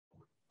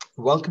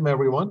Welcome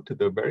everyone to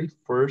the very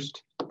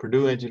first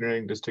Purdue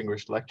Engineering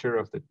Distinguished Lecture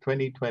of the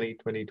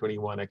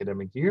 2020-2021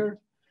 academic year.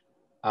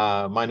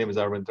 My name is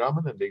Arvind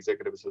Raman. I'm the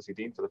Executive Associate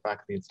Dean for the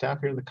Faculty and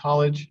Staff here in the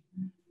college.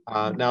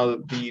 Now,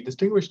 the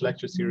Distinguished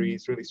Lecture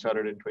Series really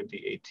started in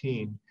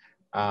 2018,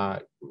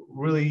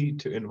 really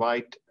to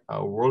invite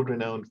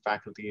world-renowned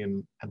faculty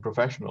and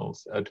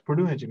professionals to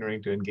Purdue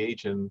Engineering to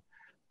engage in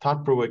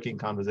thought-provoking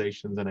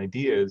conversations and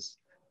ideas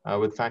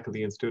with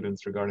faculty and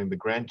students regarding the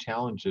grand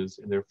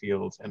challenges in their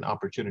fields and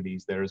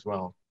opportunities there as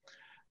well.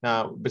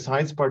 Now,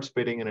 besides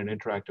participating in an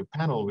interactive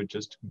panel, which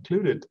just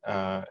concluded,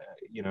 a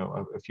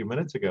few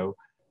minutes ago,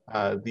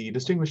 the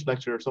distinguished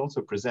lecturers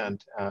also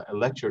present a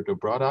lecture to a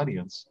broad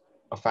audience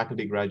of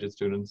faculty, graduate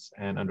students,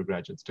 and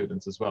undergraduate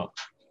students as well.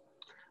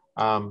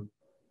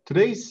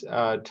 Today's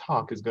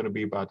talk is going to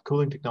be about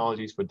cooling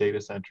technologies for data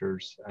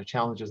centers,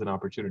 challenges and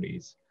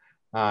opportunities.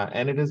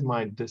 And it is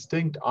my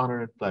distinct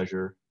honor and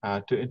pleasure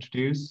to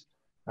introduce,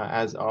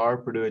 as our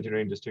Purdue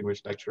Engineering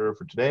Distinguished Lecturer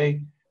for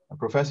today,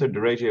 Professor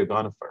Dereje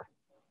Agonafer,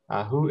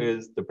 who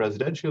is the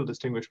Presidential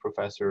Distinguished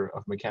Professor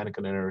of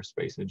Mechanical and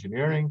Aerospace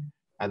Engineering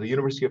at the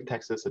University of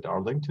Texas at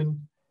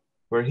Arlington,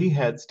 where he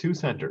heads two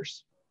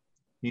centers.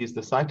 He is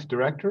the Site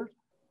Director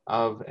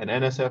of an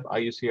NSF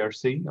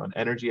IUCRC on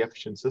energy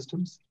efficient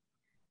systems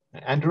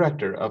and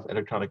Director of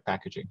Electronic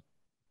Packaging.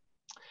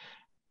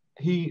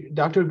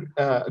 Dr.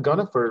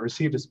 Agonafer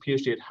received his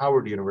PhD at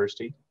Howard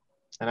University,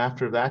 and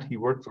after that, he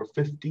worked for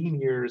 15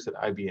 years at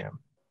IBM.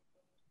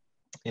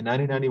 In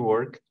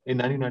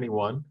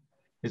 1991,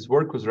 his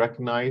work was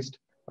recognized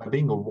by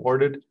being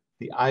awarded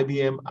the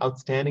IBM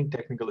Outstanding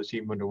Technical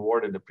Achievement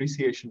Award in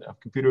Appreciation of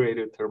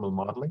Computer-Aided Thermal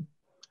Modeling.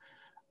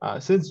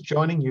 Since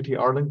joining UT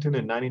Arlington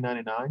in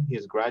 1999, he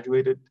has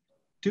graduated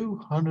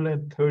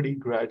 230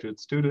 graduate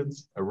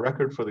students, a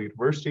record for the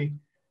university,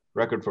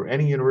 record for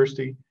any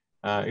university,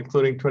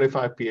 including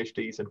 25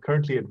 PhDs, and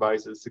currently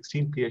advises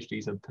 16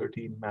 PhDs and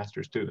 13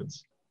 master's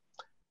students.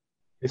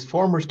 His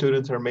former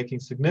students are making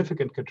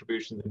significant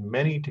contributions in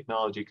many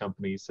technology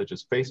companies such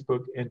as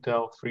Facebook,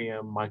 Intel,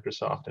 3M,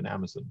 Microsoft, and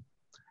Amazon.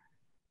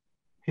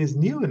 His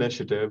new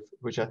initiative,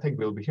 which I think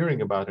we'll be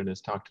hearing about in his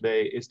talk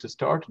today, is to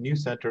start a new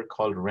center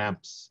called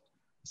RAMPS,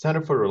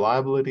 Center for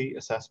Reliability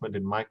Assessment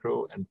in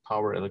Micro and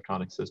Power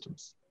Electronic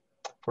Systems,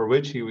 for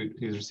which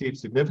he's received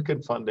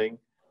significant funding,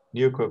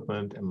 new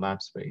equipment, and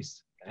lab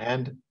space,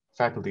 and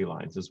faculty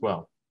lines as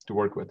well to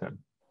work with him.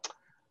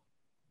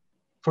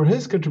 For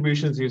his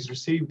contributions, he's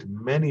received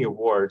many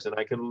awards, and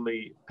I can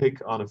only pick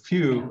on a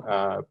few.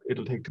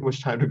 It'll take too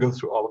much time to go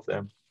through all of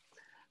them.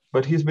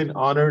 But he's been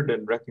honored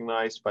and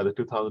recognized by the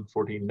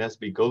 2014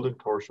 NESB Golden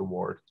Torch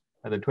Award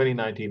and the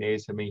 2019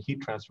 ASME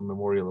Heat Transfer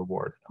Memorial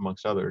Award,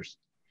 amongst others.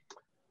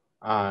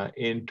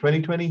 In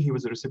 2020, he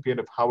was a recipient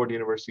of Howard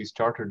University's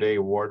Charter Day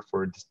Award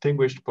for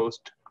Distinguished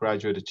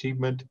Postgraduate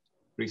Achievement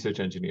Research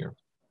Engineer.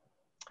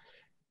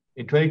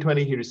 In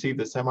 2020, he received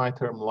the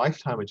Semi-Therm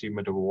Lifetime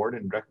Achievement Award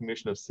in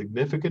recognition of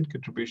significant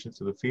contributions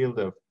to the field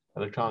of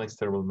electronics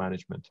thermal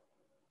management.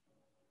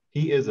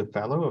 He is a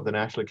fellow of the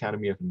National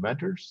Academy of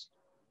Inventors,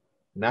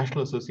 the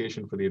National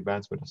Association for the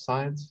Advancement of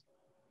Science,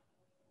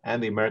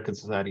 and the American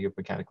Society of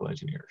Mechanical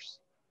Engineers.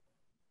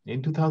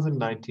 In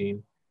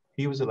 2019,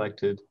 he was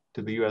elected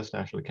to the U.S.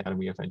 National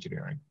Academy of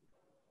Engineering.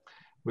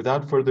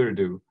 Without further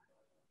ado,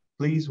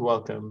 please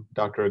welcome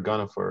Dr.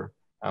 Agonafer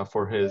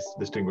for his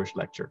distinguished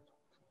lecture.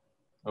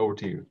 Over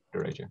to you,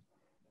 Dereje.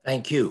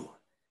 Thank you.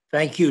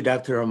 Thank you,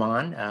 Dr.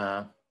 Rahman.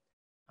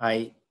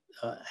 I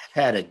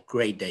had a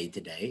great day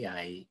today.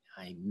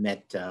 I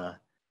met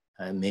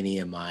many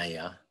of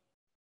my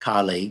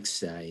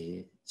colleagues.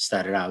 I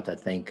started out, I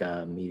think,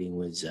 meeting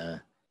with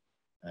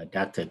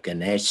Dr.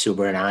 Ganesh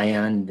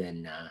Subbarayan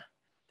and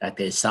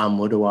Dr. Sam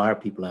Mudawar,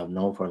 people I've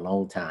known for a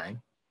long time.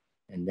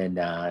 And then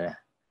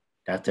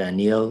Dr.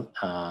 Anil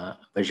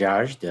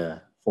Bajaj,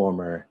 the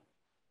former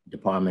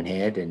department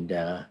head,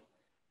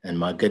 and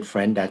my good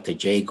friend, Dr.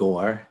 Jay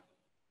Gore,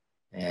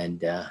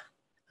 and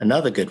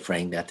another good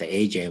friend, Dr.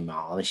 AJ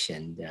Malish,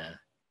 and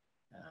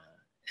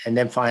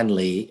then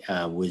finally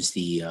was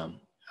the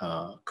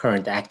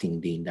current acting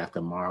dean,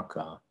 Dr. Mark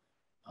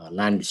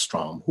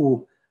Landstrom,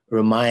 who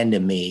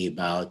reminded me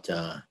about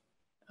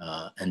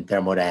in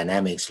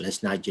thermodynamics,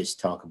 let's not just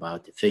talk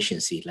about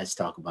efficiency, let's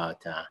talk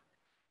about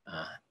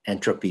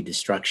entropy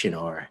destruction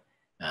or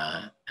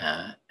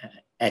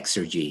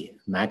exergy,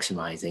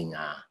 maximizing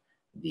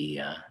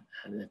the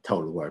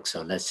total work.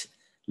 So let's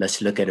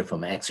look at it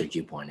from an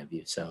exergy point of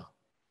view. So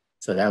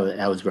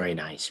that was very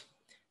nice.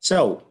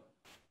 So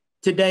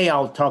today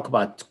I'll talk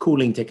about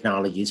cooling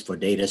technologies for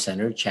data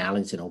center,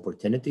 challenge and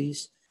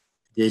opportunities.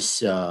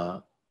 This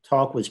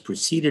talk was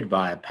preceded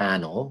by a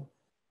panel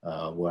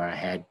where I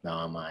had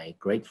my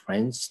great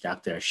friends,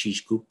 Dr.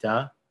 Ashish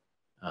Gupta.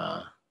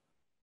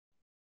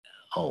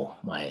 Oh,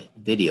 my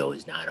video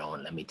is not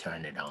on. Let me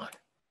turn it on.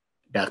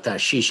 Dr.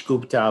 Ashish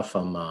Gupta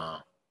from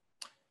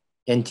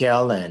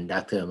Intel and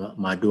Dr.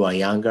 Madhu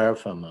Iyengar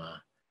from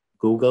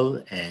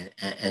Google and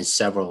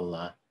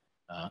several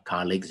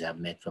colleagues I've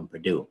met from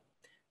Purdue.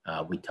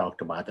 We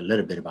talked about a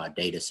little bit about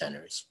data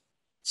centers.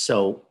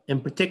 So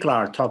in particular,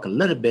 I'll talk a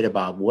little bit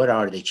about what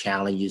are the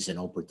challenges and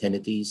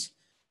opportunities.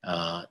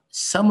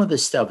 Some of the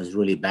stuff is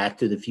really back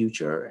to the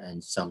future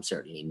and some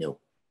certainly new.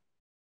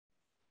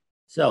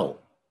 So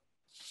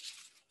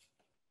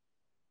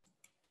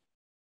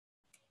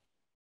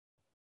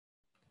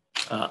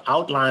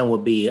outline will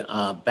be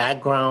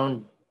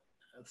background,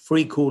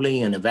 free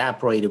cooling and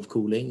evaporative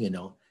cooling. You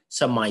know,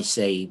 some might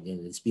say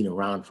it's been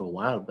around for a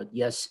while, but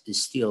yes, it's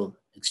still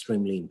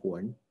extremely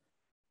important.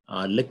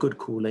 Liquid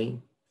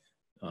cooling,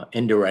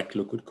 indirect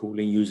liquid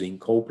cooling using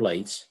cold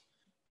plates,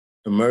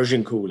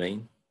 immersion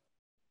cooling,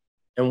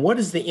 and what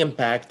is the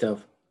impact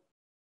of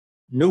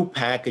new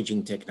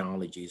packaging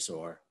technologies,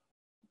 or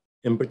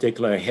in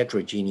particular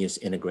heterogeneous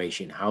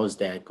integration? How is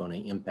that going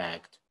to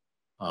impact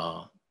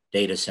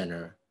data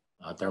center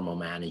thermal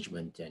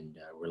management and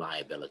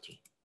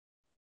reliability?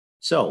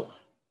 So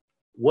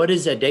what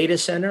is a data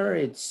center?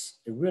 It's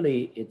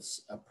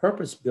a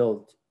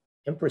purpose-built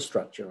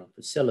infrastructure or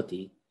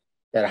facility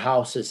that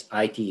houses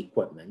IT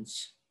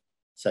equipments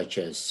such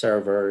as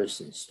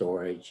servers and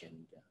storage,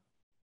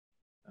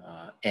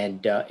 and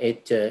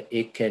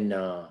it can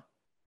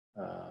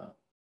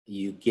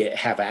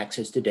have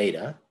access to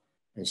data,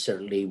 and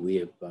certainly we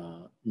have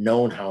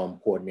known how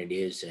important it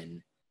is,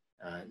 and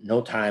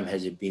no time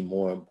has it been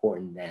more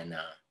important than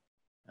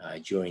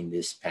during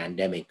this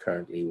pandemic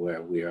currently,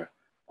 where we're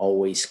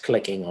always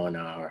clicking on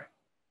our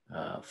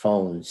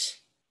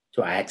phones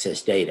to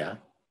access data.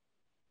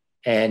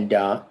 And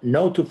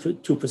no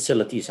two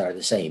facilities are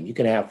the same. You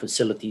can have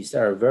facilities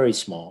that are very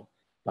small,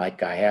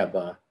 like I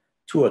have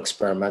 2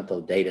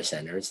 experimental data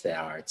centers that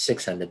are at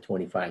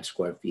 625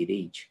 square feet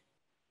each.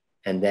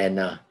 And then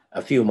a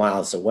few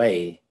miles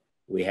away,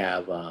 we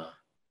have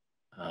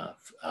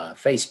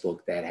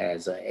Facebook that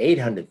has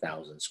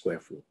 800,000 square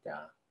foot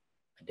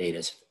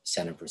data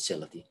center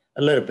facility,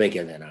 a little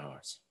bigger than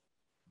ours.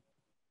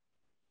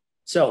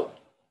 So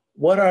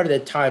what are the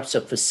types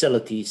of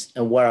facilities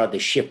and what are the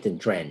shifting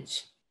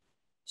trends?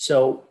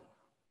 So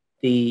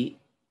the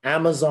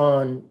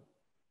Amazon,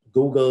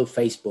 Google,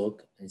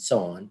 Facebook, and so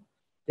on,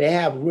 they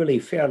have really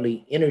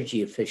fairly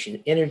energy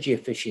efficient. Energy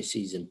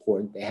efficiency is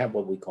important. They have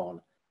what we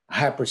call a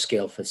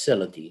hyperscale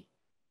facility,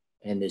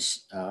 and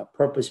it's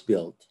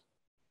purpose-built.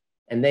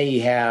 And then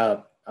you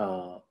have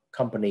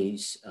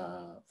companies,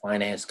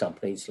 finance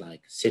companies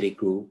like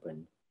Citigroup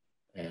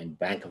and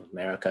Bank of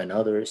America and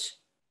others.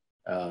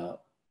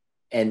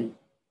 And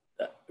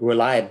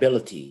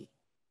reliability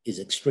is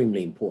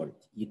extremely important.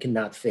 You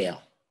cannot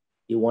fail.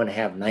 You want to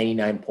have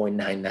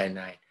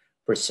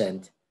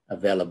 99.999%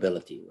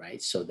 availability,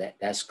 right? So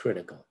that's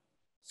critical.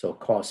 So it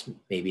costs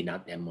maybe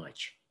not that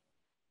much.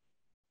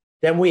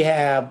 Then we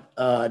have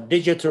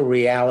digital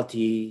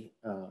reality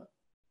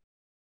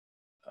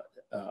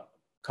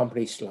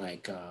companies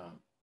like,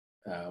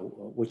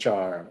 which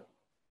are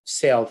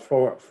sell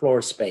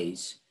floor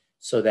space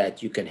so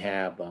that you can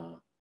have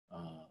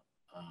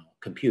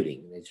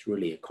computing. It's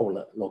really a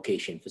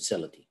co-location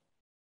facility.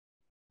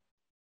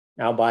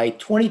 Now by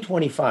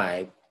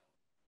 2025,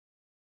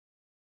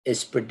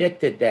 it's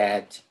predicted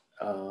that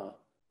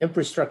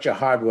infrastructure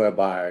hardware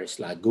buyers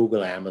like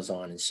Google,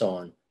 Amazon, and so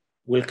on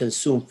will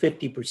consume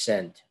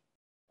 50%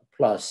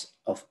 plus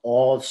of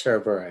all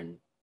server and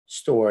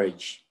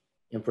storage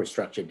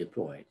infrastructure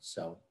deployed.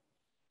 So,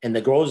 and the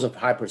growth of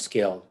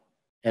hyperscale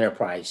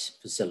enterprise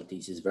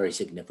facilities is very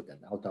significant.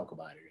 I'll talk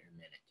about it in a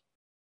minute.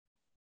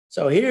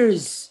 So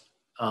here's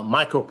a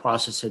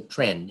microprocessor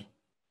trend.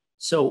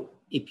 So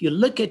if you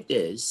look at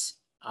this,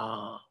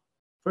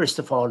 first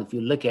of all, if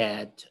you look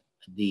at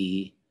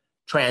the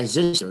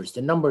transistors,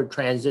 the number of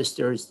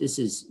transistors, this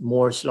is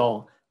Moore's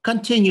law,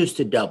 continues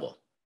to double.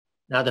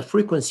 Now the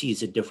frequency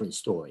is a different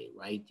story,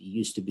 right? It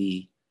used to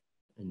be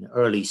in the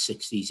early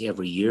 60s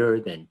every year,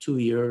 then 2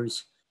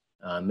 years,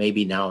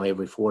 maybe now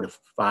every 4 to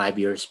 5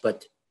 years,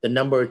 but the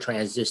number of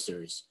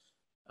transistors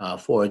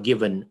for a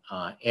given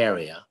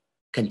area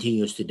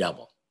continues to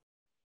double.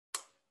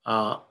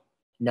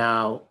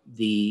 Now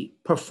the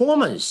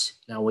performance,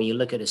 now when you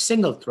look at a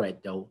single thread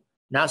though,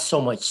 not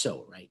so much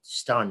so, right?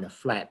 Starting to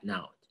flatten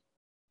out.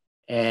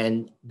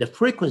 And the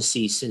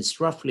frequency since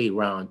roughly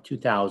around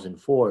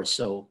 2004 or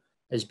so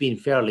has been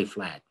fairly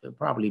flat,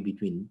 probably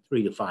between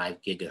 3 to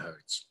 5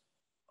 gigahertz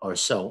or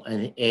so.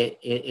 And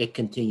it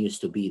continues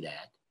to be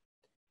that.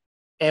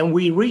 And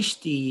we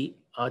reached the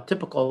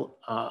typical,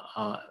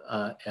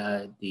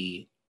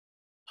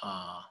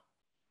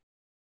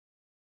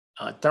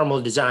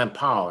 thermal design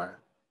power.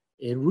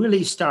 It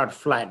really started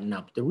flattening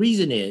up. The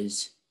reason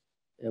is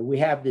we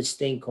have this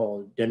thing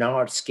called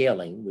Dennard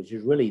scaling, which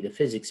is really the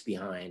physics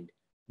behind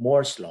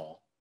Moore's law,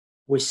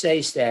 which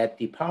says that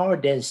the power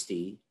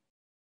density,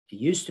 it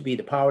used to be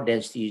the power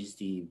density is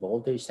the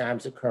voltage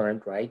times the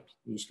current, right?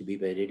 It used to be,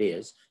 but it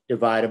is,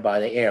 divided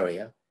by the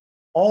area.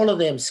 All of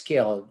them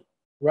scaled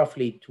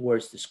roughly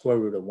towards the square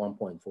root of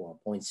 1.4,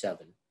 0.7.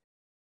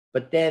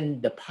 But then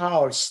the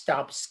power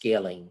stopped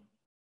scaling,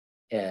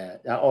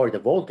 or the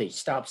voltage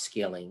stopped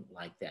scaling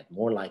like that,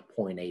 more like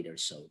 0.8 or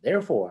so.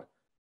 Therefore,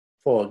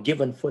 for a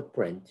given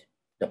footprint,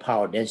 the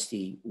power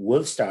density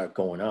will start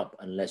going up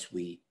unless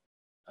we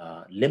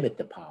limit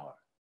the power.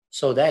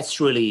 So that's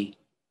really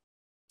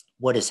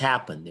what has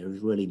happened.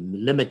 There's really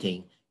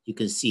limiting. You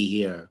can see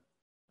here,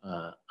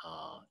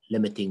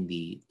 limiting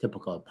the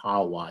typical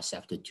power watts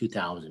after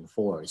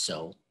 2004 or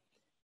so.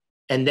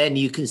 And then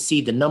you can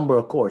see the number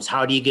of cores.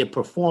 How do you get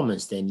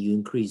performance? Then you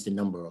increase the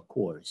number of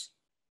cores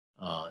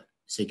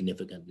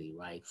significantly,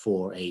 right?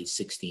 4, 8,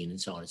 16,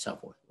 and so on and so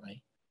forth,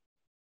 right?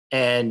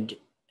 And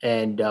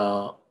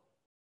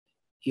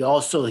you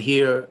also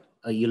here,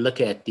 you look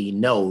at the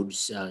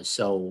nodes.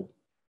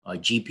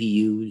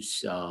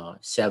 GPUs,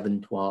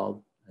 7,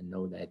 12. I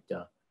know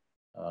that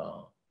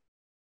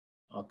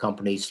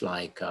companies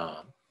like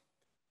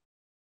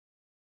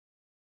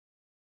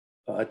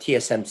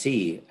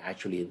TSMC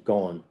actually have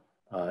gone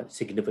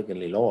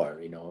significantly lower,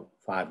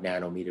 5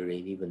 nanometer,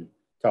 and even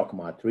talking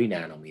about 3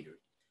 nanometer.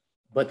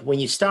 But when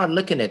you start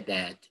looking at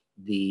that,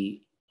 I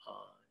need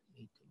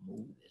to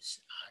move this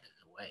out of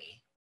the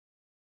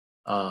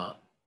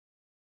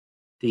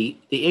way.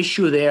 The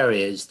issue there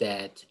is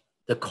that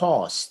the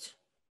cost,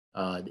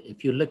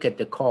 if you look at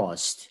the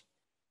cost,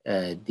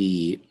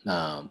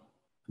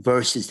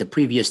 versus the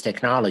previous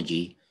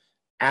technology,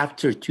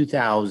 after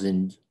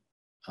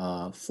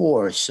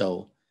 2004 or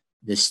so,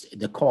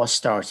 the cost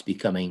starts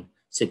becoming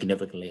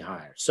significantly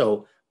higher.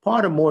 So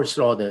part of Moore's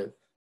law,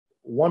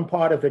 one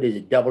part of it is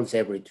it doubles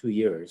every 2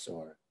 years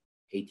or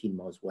 18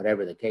 months,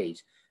 whatever the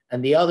case.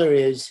 And the other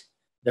is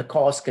the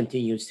cost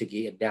continues to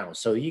get down.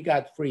 So you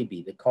got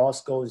freebie, the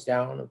cost goes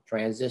down of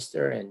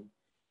transistor, and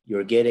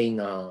you're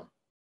getting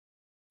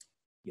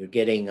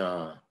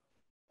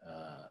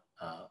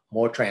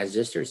more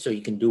transistors, so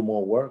you can do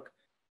more work,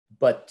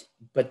 but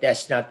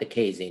that's not the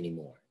case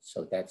anymore.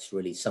 So that's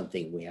really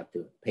something we have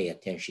to pay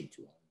attention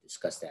to. I'll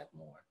discuss that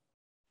more.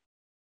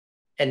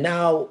 And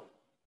now,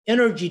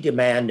 energy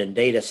demand in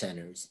data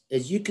centers,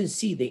 as you can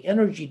see, the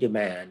energy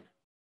demand,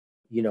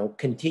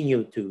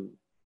 continue to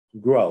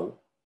grow,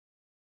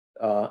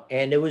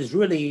 and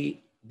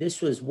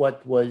this was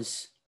what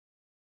was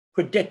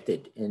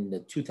predicted in the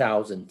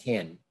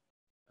 2010.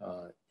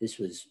 This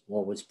was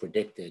what was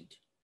predicted,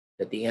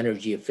 that the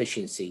energy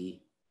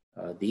efficiency,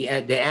 the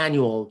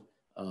annual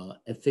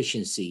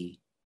efficiency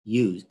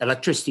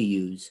electricity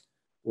use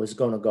was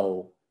going to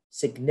go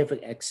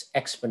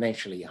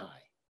exponentially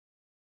high.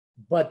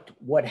 But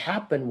what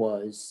happened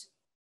was,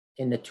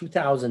 in the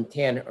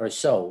 2010 or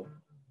so,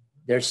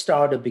 there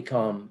started to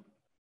become,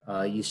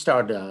 you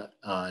started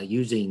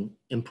using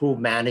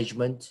improved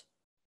management,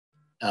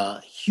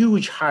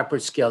 huge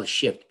hyperscale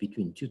shift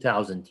between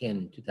 2010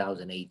 and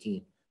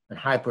 2018, and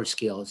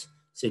hyperscales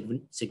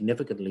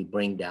significantly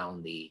bring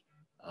down the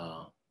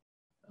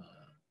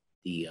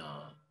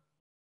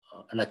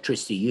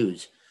electricity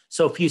use.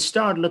 So if you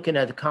start looking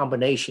at the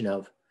combination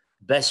of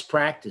best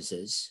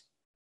practices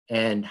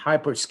and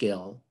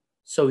hyperscale,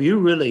 so you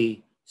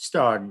really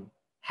start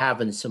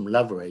having some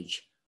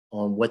leverage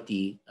on what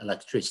the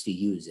electricity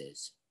use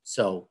is.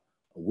 So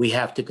we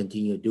have to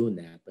continue doing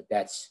that, but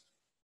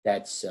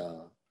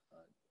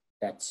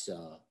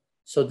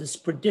so this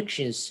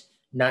prediction is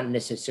not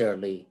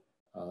necessarily,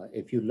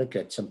 if you look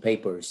at some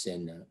papers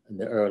in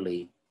the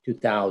early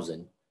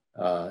 2000,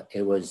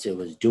 it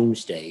was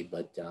doomsday,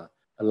 but a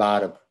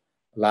lot of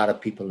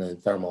people in the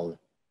thermal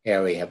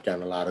area have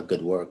done a lot of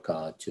good work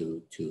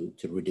to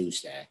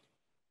reduce that.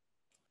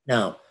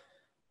 Now,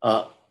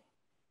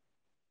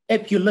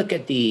 if you look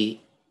at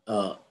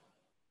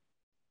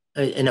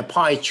in a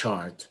pie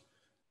chart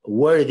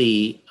where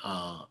the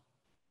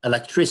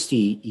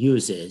electricity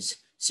uses,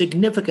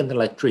 significant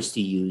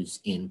electricity use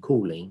in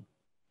cooling,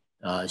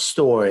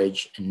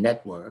 storage, and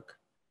network,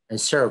 and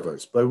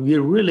servers. But we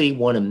really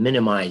want to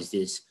minimize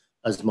this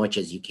as much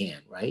as you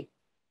can, right?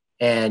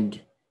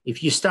 And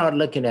if you start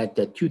looking at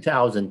the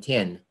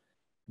 2010,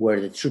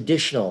 where the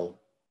traditional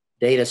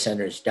data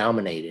centers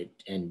dominated,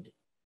 and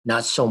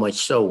not so much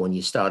so when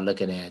you start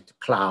looking at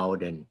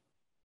cloud and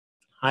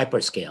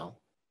hyperscale,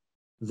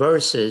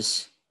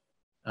 versus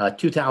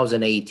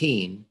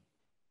 2018,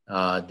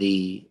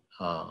 the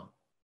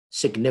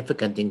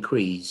significant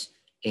increase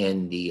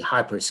in the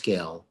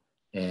hyperscale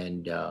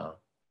and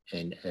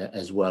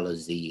as well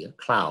as the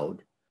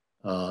cloud,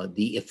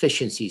 the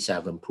efficiencies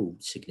have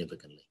improved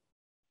significantly.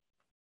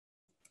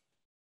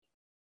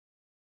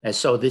 And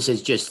so this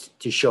is just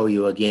to show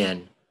you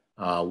again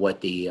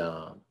what the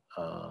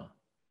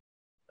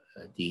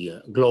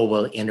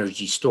global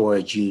energy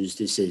storage use.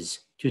 This is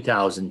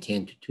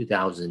 2010 to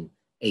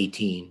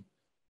 2018.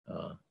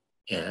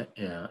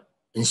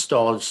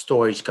 Installed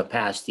storage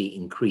capacity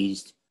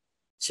increased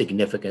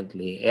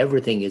significantly.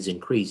 Everything is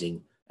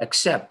increasing,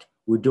 except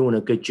we're doing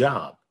a good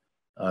job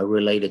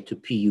related to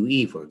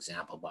PUE, for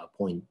example, by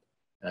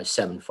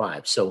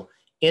 0.75. So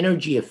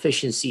energy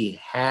efficiency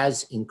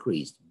has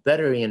increased,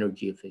 better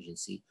energy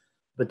efficiency,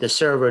 but the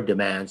server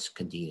demands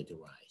continue to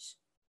rise.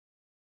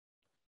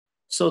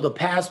 So the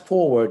path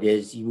forward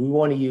is we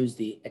want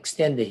to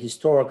extend the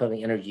historical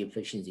energy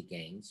efficiency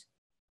gains,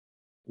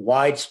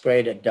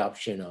 widespread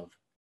adoption of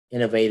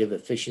innovative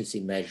efficiency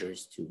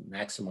measures to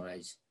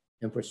maximize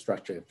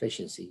infrastructure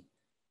efficiency,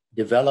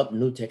 develop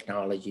new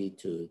technology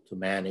to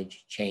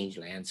manage change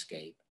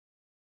landscape,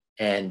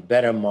 and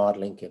better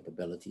modeling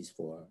capabilities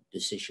for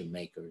decision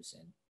makers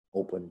and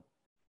open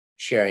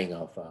sharing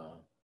of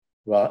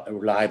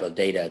reliable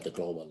data at the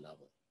global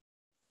level.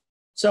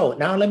 So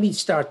now let me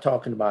start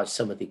talking about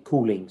some of the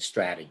cooling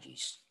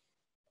strategies.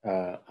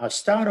 I'll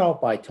start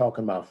off by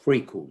talking about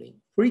free cooling.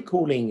 Free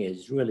cooling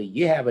is really,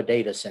 you have a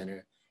data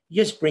center,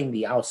 you just bring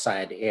the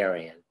outside air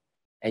in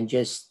and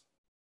just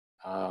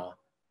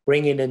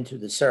bring it into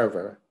the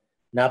server,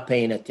 not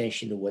paying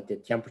attention to what the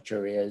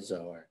temperature is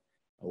or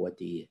what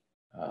the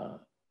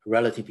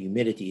relative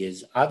humidity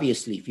is.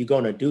 Obviously, if you're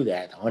going to do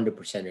that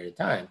 100% of the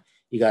time,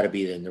 you got to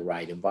be in the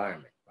right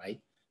environment,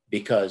 right?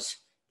 Because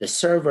the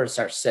servers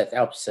are set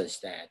up such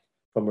that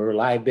from a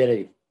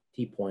reliability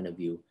point of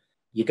view,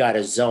 you got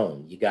a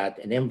zone, you got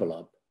an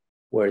envelope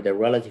where the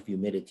relative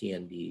humidity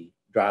and the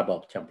dry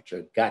bulb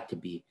temperature got to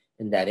be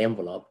in that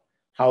envelope.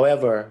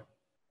 However,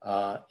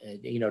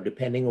 you know,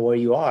 depending on where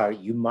you are,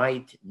 you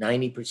might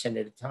 90%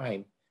 of the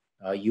time,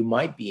 you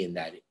might be in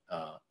that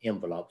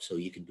envelope, so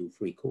you can do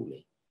free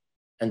cooling.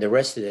 And the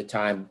rest of the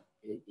time,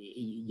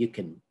 you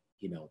can,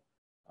 you know,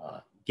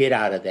 get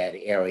out of that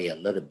area a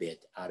little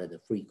bit, out of the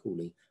free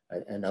cooling.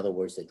 In other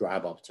words, the dry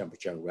bulb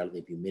temperature and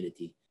relative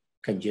humidity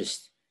can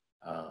just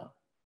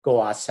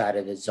go outside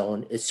of the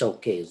zone. It's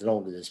okay as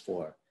long as it's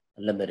for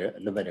a limited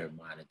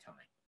amount of time.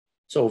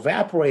 So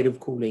evaporative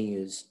cooling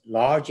is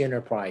large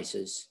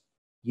enterprises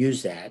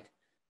use that,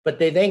 but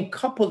they then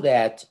couple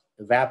that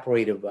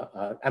evaporative,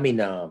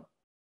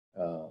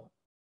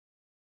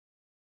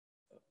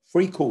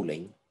 free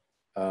cooling.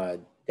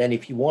 Then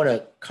if you want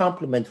to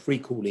complement free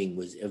cooling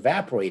with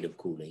evaporative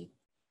cooling,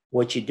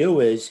 what you do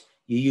is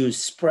you use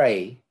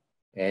spray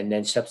and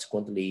then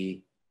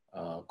subsequently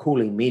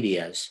cooling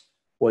medias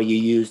where you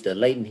use the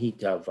latent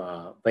heat of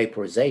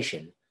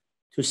vaporization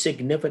to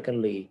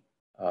significantly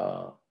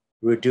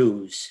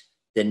reduce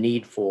the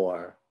need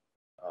for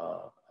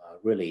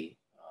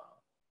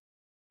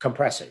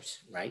compressors,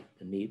 right?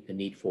 The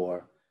need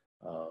for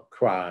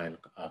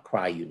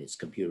CRY units,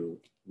 computer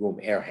room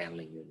air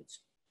handling units.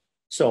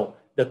 So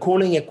the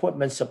cooling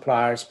equipment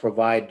suppliers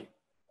provide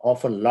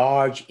often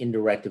large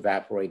indirect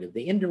evaporative.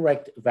 The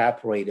indirect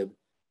evaporative,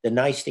 the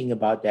nice thing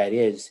about that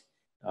is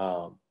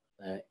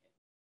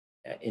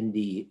in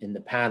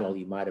the panel,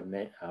 you might have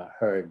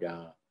heard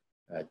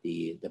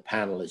the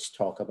panelists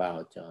talk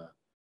about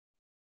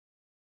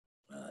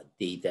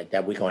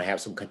that we're going to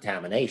have some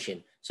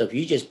contamination. So if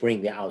you just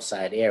bring the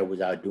outside air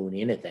without doing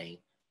anything,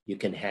 you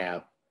can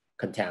have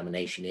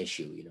contamination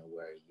issue, you know,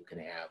 where you can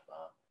have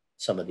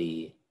some of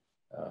the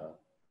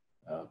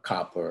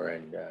copper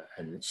and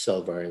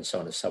silver and so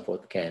on and so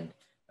forth can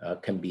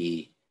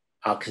be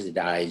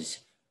oxidized,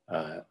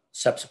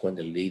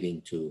 subsequently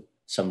leading to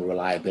some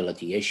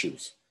reliability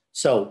issues.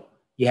 So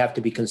you have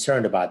to be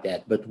concerned about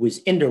that. But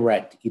with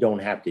indirect, you don't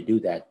have to do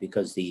that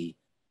because the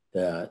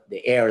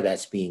air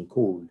that's being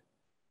cooled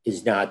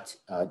is not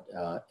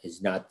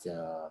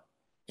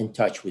in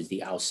touch with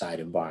the outside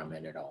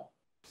environment at all.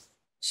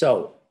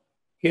 So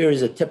here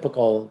is a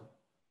typical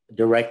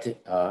direct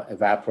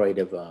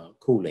evaporative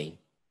cooling.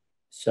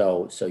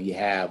 So you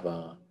have,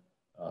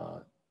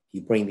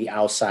 you bring the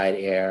outside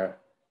air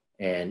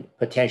and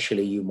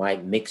potentially you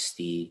might mix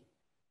it.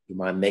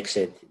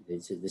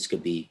 This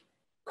could be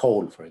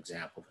cold, for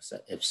example.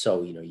 If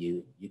so, you know,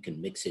 you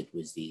can mix it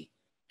with the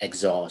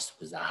exhaust,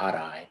 with the hot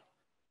eye.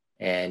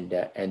 And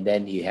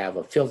then you have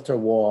a filter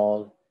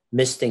wall,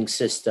 misting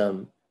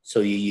system. So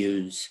you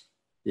use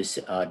this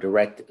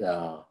direct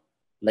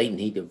latent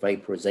heat of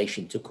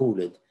vaporization to cool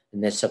it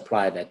and then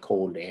supply that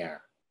cold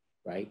air,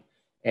 right?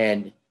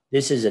 And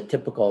this is a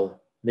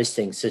typical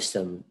misting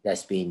system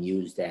that's being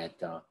used that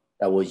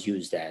was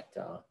used at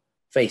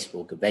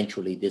Facebook.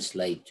 Eventually this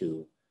led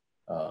to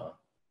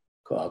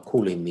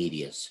cooling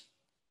medias.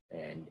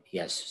 And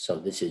yes, so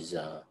this is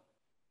a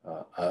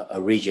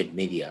rigid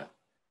media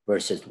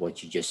versus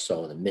what you just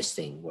saw, the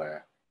misting,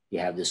 where you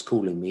have this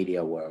cooling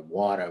media where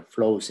water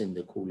flows in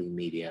the cooling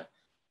media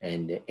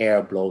and the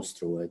air blows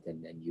through it,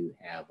 and then you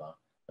have a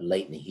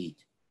latent heat.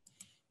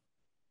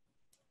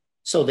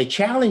 So the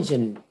challenge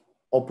and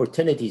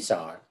opportunities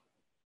are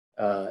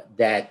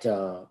that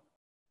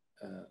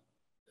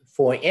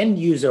for end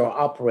user or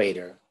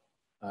operator,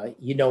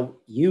 you know,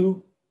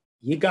 you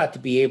got to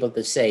be able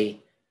to say,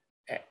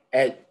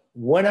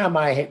 when am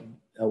I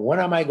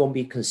going to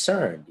be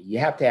concerned? You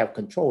have to have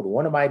control.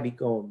 When am I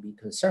going to be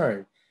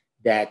concerned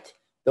that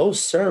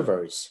those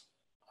servers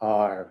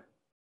are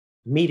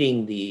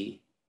meeting the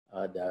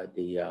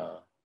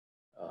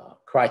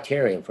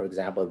criterion, for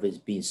example, if it's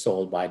being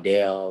sold by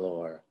Dell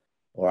or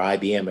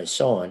IBM and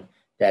so on,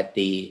 that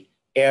the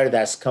air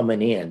that's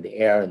coming in, the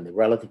air and the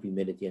relative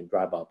humidity and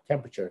dry bulb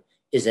temperature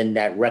is in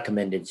that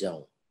recommended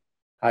zone.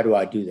 How do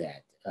I do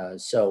that?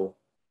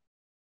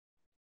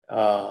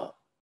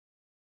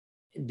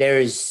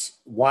 There's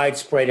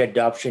widespread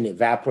adoption.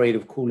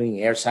 Evaporative cooling,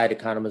 airside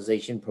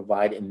economization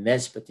provide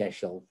immense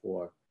potential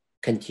for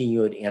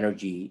continued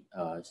energy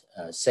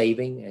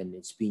saving, and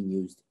it's being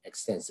used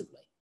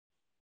extensively.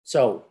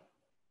 So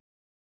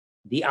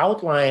the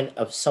outline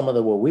of some of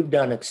the work, we've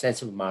done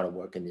extensive amount of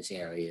work in this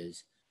area,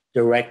 is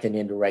direct and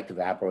indirect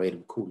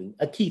evaporative cooling.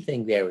 A key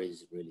thing there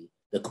is really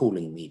the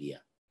cooling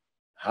media.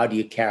 How do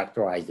you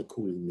characterize the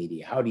cooling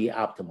media? How do you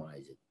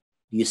optimize it?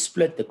 Do you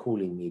split the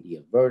cooling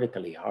media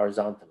vertically,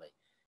 horizontally?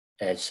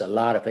 It's a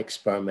lot of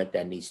experiment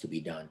that needs to be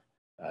done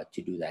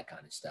to do that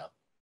kind of stuff.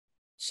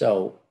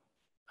 So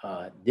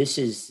this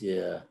is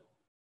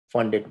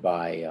funded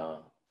by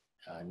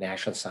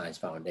National Science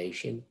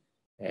Foundation.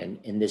 And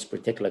in this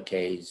particular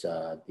case,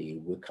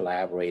 we're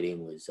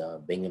collaborating with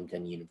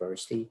Binghamton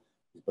University,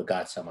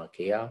 Bhagat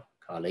Samakia,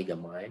 colleague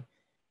of mine,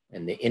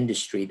 and the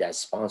industry that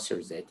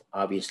sponsors it.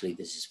 Obviously,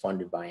 this is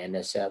funded by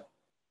NSF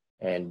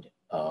and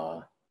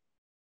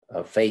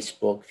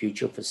Facebook,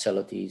 Future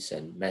Facilities,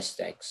 and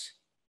MESTEX.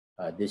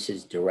 This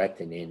is direct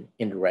and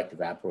indirect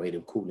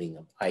evaporative cooling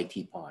of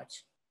IT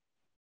pods.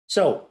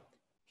 So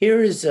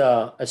here is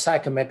a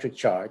psychometric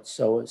chart.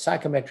 So a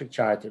psychometric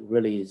chart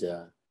really is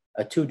a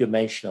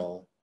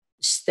two-dimensional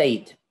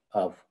state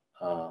of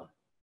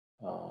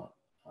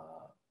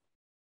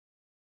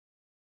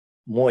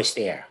moist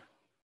air,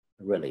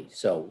 really.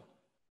 So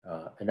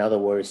in other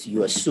words,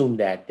 you assume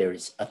that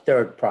there's a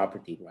third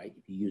property, right?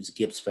 If you use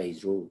Gibbs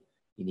phase rule,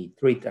 you need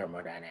 3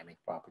 thermodynamic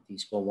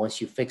properties, but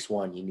once you fix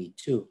one, you need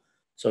 2.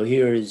 So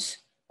here is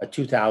a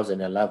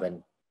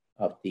 2011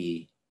 of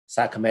the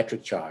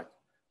psychometric chart.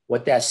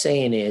 What that's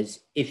saying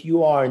is, if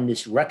you are in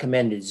this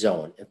recommended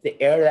zone, if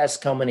the air that's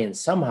coming in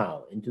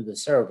somehow into the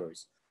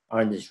servers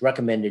are in this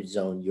recommended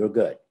zone, you're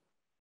good.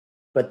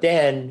 But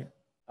then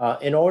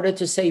in order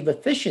to save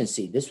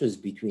efficiency, this was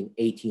between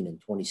 18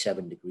 and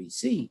 27 degrees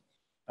C.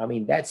 I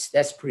mean,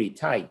 that's pretty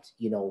tight.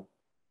 You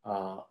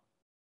know,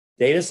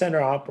 data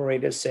center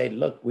operators say,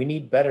 look, we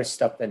need better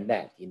stuff than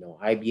that. You know,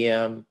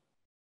 IBM,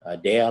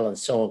 Dell, and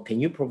so on.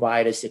 Can you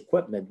provide us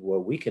equipment where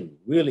we can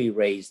really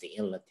raise the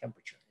inlet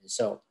temperature? And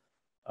so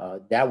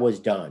that was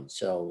done.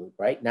 So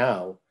right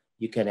now,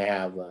 you can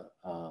have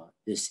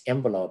this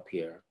envelope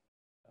here.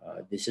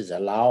 This is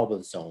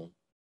allowable zone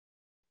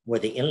where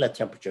the inlet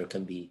temperature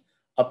can be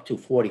up to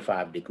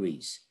 45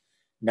 degrees.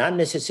 Not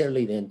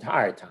necessarily the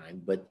entire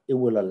time, but it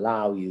will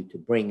allow you to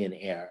bring in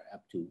air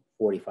up to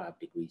 45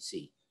 degrees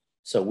C.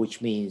 So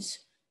which means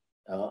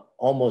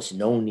almost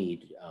no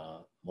need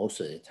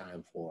most of the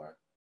time for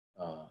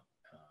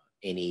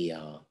any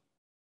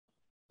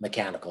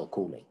mechanical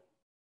cooling.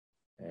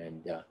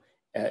 And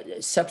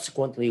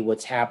subsequently,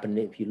 what's happened,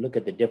 if you look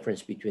at the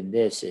difference between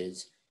this,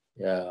 is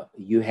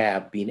you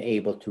have been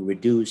able to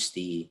reduce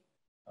the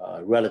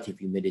relative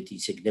humidity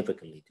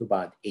significantly to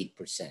about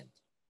 8%,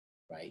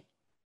 right?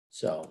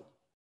 So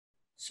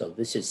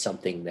this is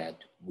something that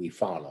we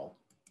follow.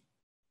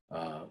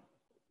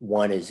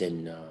 One is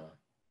in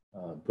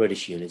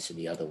British units and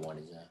the other one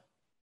is,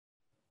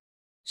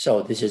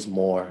 so this is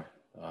more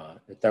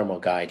the thermal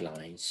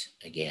guidelines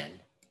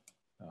again.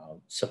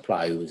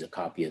 Supply you with a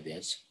copy of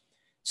this.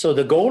 So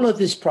the goal of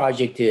this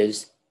project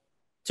is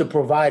to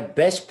provide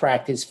best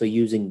practice for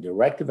using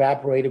direct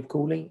evaporative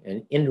cooling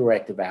and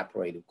indirect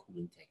evaporative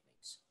cooling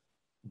techniques,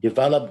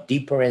 develop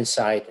deeper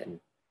insight, and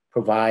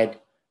provide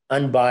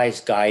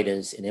unbiased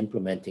guidance in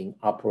implementing,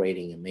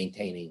 operating, and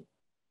maintaining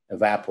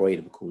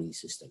evaporative cooling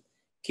system.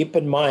 Keep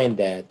in mind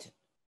that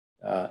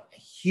a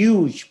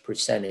huge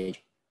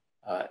percentage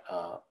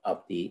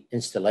of the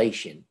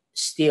installation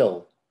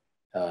still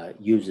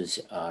uses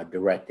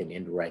direct and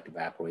indirect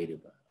evaporative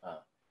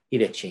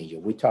heat exchanger.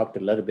 We talked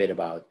a little bit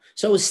about,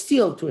 so it's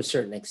still to a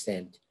certain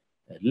extent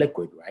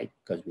liquid, right?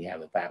 Because we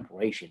have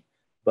evaporation.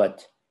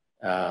 But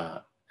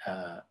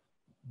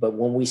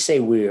when we say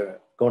we're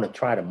going to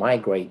try to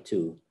migrate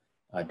to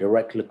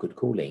direct liquid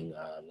cooling,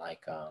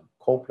 like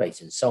cold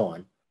plates and so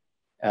on,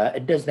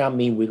 it does not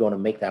mean we're going to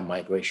make that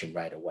migration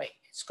right away.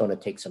 It's going to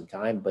take some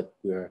time, but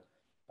we're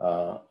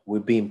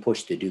being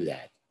pushed to do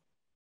that.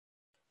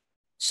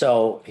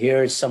 So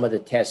here's some of the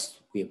tests.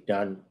 We've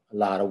done a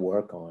lot of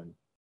work on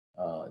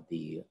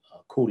the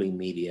cooling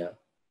media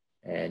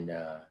and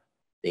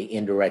the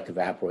indirect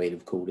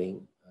evaporative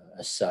cooling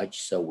as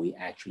such. So we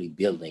actually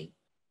building,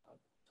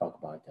 talk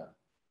about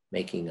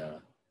making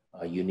a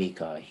unique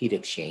heat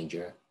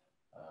exchanger.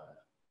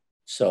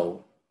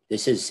 So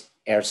this is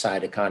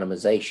airside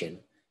economization.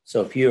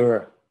 So if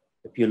you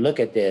look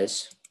at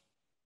this,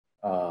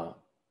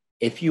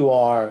 if you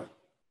are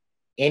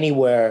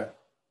anywhere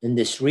in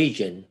this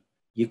region,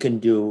 you can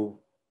do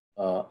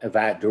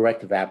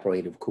direct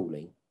evaporative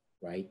cooling,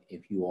 right?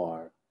 If you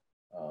are,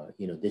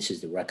 you know, this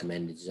is the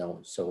recommended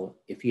zone. So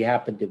if you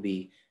happen to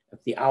be,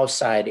 if the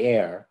outside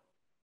air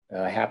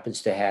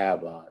happens to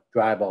have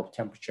dry bulb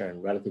temperature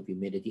and relative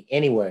humidity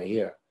anywhere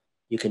here,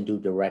 you can do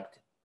direct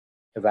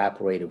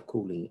evaporative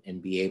cooling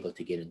and be able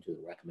to get into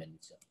the recommended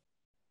zone.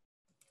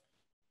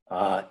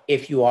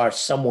 If you are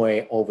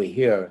somewhere over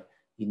here,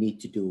 you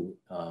need to do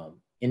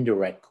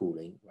indirect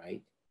cooling,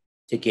 right?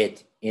 To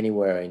get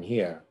anywhere in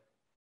here,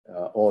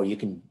 or you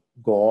can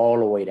go all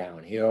the way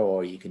down here,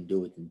 or you can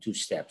do it in 2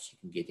 steps. You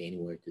can get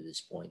anywhere to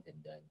this point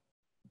and then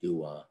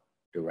do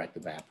direct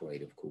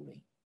evaporative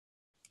cooling,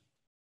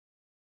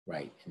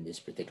 right? In this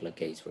particular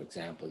case, for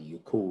example, you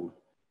cool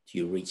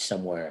you reach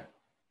somewhere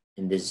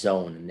in this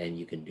zone, and then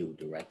you can do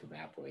direct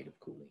evaporative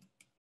cooling.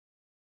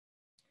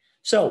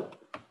 So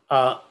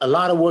a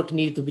lot of work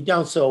needed to be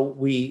done. So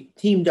we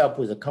teamed up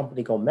with a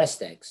company called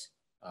Mestex,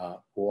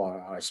 who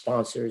are our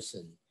sponsors,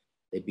 and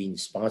they've been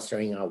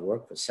sponsoring our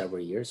work for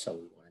several years. So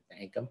we want to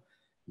thank them.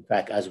 In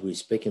fact, as we're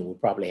speaking, we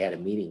probably had a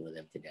meeting with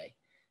them today.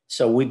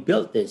 So we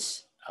built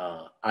this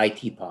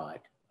IT pod.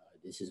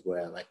 This is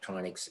where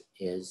electronics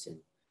is, and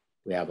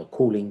we have a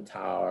cooling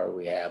tower.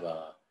 We have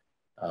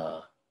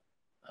a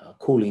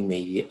cooling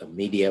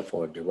media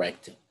for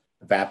direct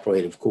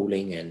evaporative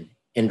cooling and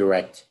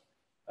indirect,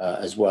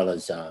 as well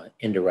as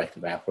indirect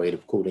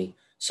evaporative cooling.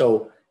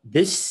 So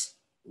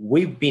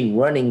we've been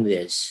running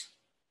this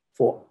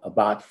for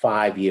about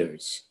 5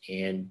 years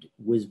and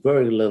with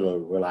very little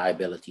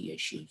reliability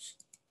issues.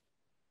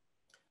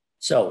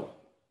 So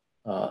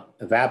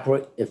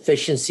evaporate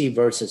efficiency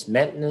versus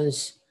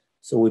maintenance.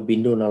 So we've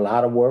been doing a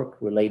lot of work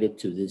related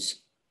to this.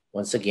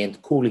 Once again,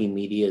 cooling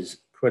media is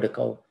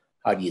critical.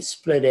 How do you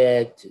split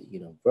it,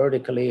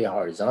 vertically,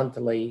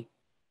 horizontally?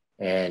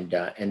 And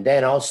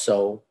then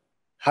also,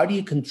 how do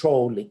you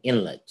control the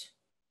inlet?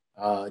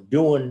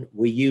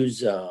 We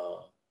use,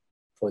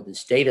 for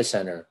this data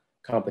center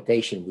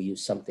computation, we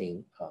use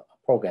something, a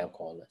program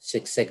called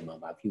Six Sigma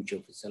by Future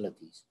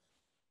Facilities,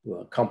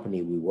 a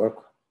company we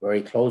work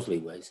very closely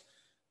with.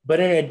 But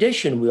in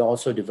addition, we're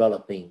also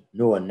developing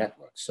neural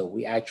networks. So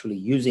we're actually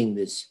using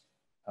this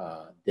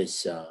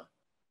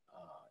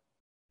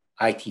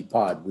IT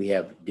pod. We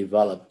have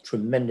developed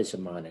tremendous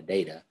amount of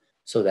data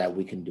so that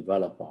we can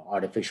develop an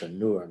artificial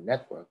neural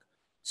network,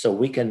 so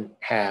we can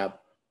have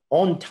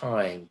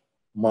on-time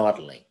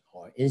modeling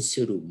or in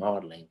situ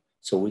modeling,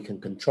 so we can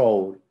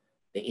control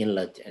the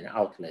inlet and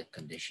outlet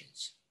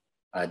conditions,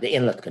 the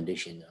inlet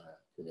condition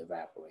to the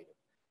evaporator.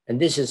 And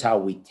this is how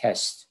we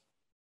test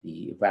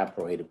the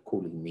evaporative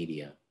cooling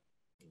media.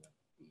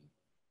 We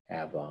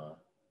have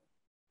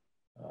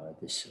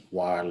this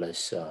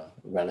wireless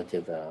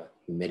relative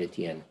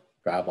humidity and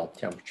drive-up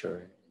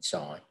temperature and so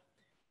on.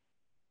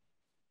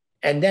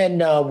 And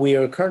then we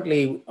are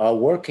currently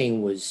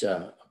working with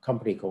a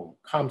company called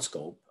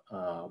CommScope,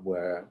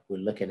 where we're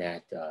looking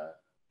at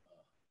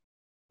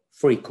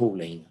free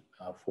cooling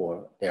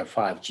for their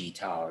 5G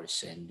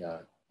towers. And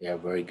they're a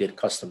very good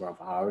customer of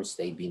ours.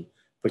 They've been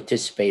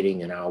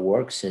participating in our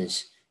work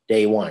since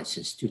day one,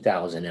 since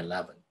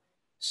 2011.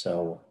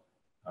 So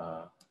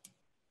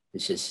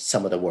this is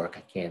some of the work.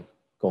 I can't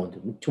go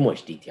into too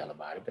much detail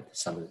about it, but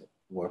some of the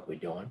work we're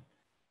doing.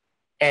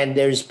 And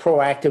there's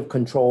proactive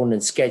control and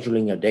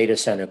scheduling of data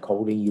center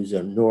cooling using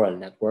a neural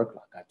network.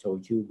 Like I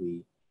told you,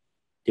 we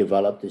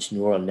developed this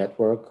neural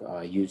network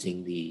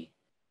using the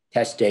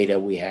test data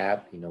we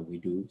have. We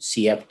do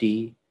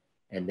CFD,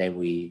 and then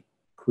we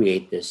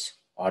create this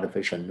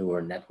artificial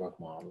neural network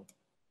model.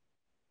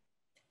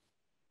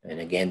 And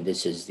again,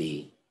 this is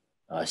the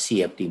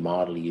CFD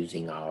model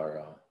using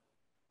our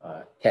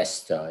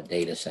test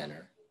data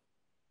center.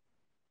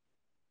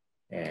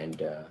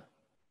 And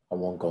I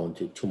won't go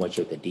into too much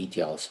of the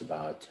details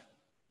about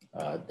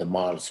the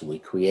models we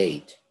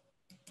create.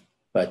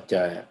 But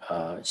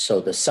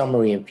so the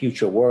summary and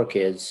future work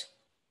is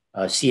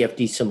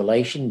CFD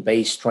simulation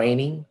based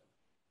training.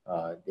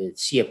 The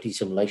CFD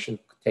simulation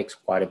takes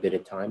quite a bit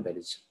of time, but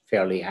it's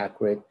fairly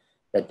accurate,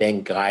 that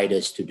then guide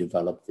us to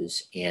develop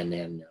this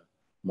ANN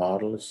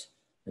models.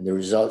 And the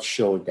results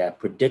showed that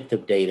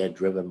predictive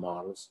data-driven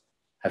models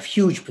have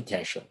huge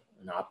potential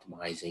in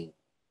optimizing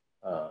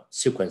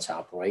sequence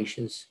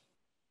operations.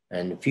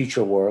 And in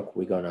future work,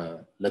 we're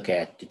gonna look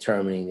at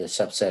determining the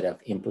subset of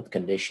input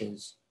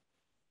conditions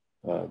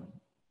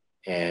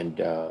and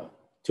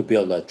to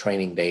build a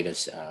training data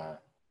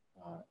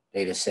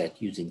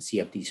set using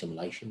CFD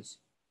simulations.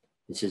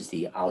 This is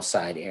the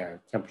outside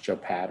air temperature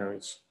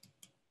patterns.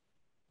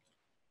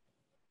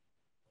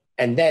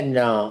 And then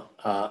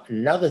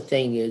another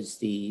thing is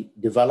the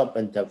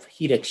development of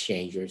heat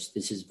exchangers.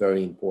 This is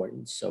very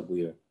important. So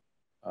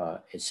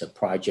it's a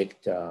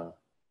project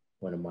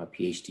one of my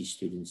PhD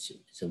students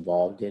is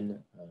involved in.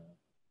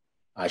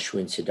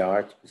 Ashwin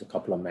Siddharth is a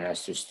couple of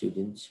master's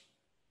students.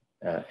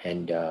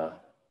 And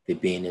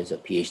Vibin is a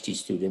PhD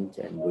student.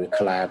 And we're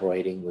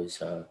collaborating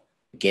with,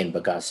 again,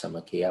 Bhagat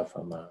Samakia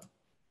from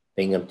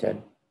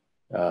Binghamton.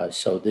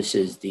 So this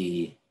is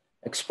the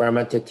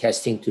experimental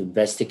testing to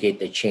investigate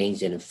the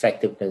change in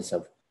effectiveness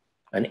of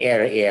an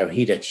air-to-air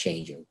heat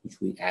exchanger,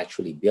 which we're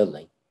actually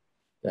building,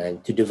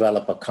 and to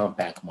develop a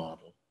compact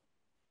model.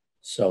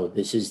 So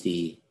this is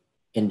the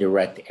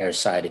indirect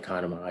airside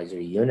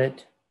economizer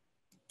unit.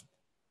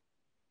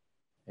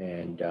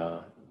 And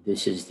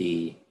this is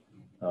the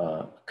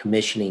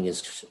commissioning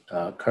is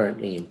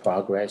currently in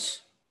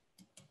progress.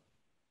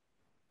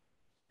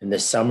 And the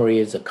summary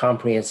is a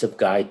comprehensive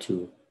guide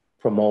to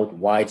promote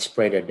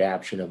widespread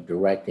adoption of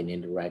direct and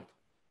indirect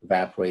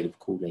evaporative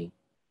cooling,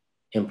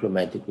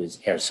 implemented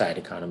with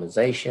airside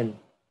economization,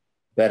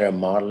 better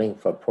modeling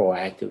for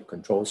proactive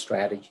control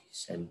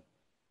strategies, and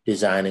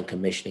design and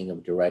commissioning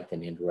of direct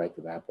and indirect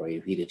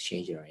evaporative heat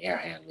exchanger and air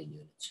handling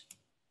units.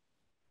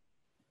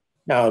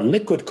 Now,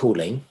 liquid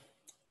cooling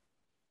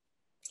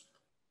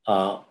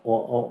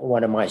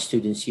One of my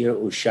students here,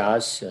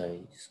 Ushas,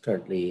 is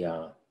currently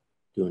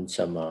doing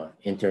some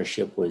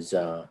internship with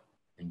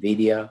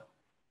NVIDIA.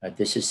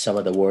 This is some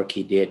of the work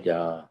he did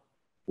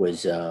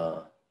with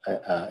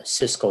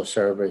Cisco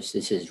servers.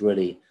 This is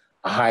really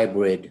a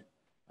hybrid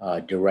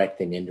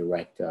direct and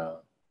indirect,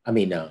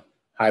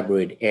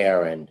 hybrid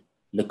air and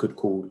liquid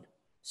cooled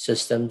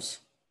systems.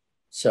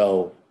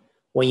 So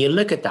when you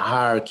look at the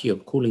hierarchy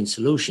of cooling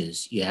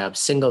solutions, you have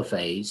single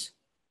phase,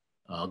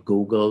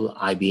 Google,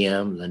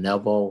 IBM,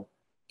 Lenovo.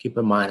 Keep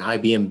in mind,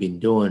 IBM been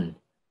doing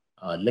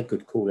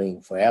liquid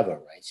cooling forever,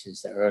 right?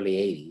 Since the early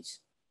 80s.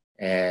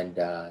 And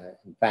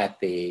in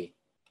fact, they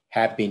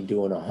have been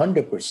doing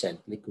 100%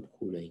 liquid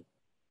cooling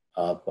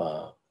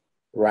of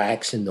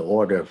racks in the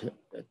order of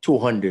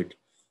 200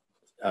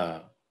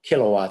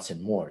 kilowatts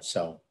and more.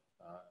 So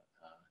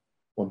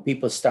when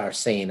people start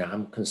saying,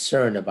 I'm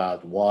concerned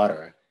about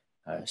water,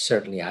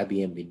 certainly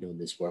IBM been doing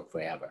this work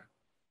forever.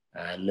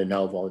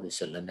 Lenovo,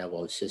 this is a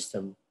Lenovo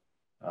system,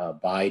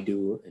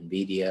 Baidu,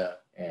 NVIDIA,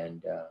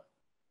 and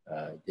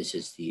this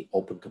is the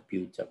Open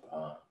Compute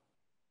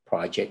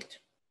project.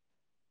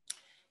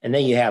 And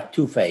then you have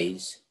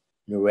two-phase,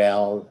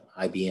 Neural,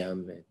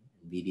 IBM, and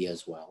NVIDIA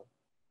as well.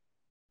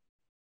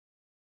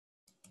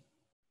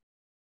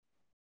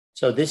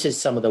 So this is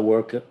some of the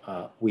work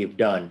we've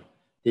done.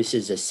 This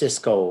is a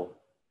Cisco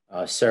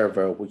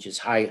server, which is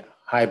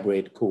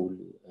hybrid cooled.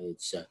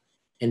 It's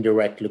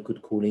indirect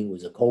liquid cooling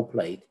with a cold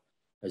plate,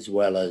 as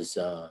well as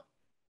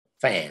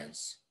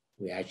fans.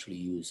 We actually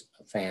use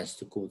fans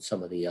to cool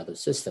some of the other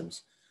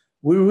systems.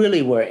 We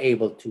really were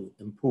able to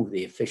improve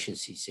the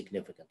efficiency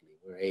significantly.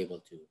 We're able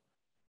to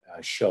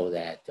show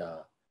that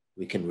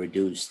we can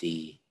reduce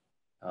the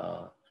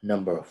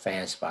number of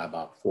fans by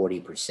about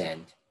 40%.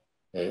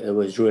 It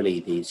was really,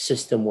 the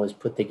system was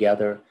put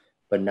together,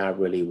 but not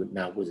with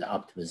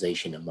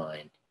optimization in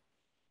mind.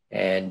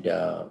 And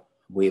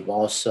we've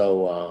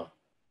also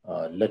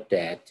looked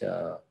at,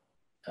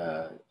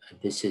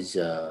 this is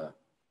a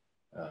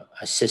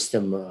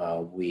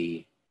system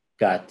we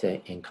got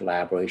in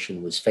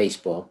collaboration with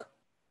Facebook,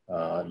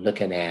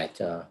 looking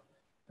at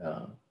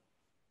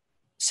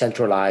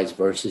centralized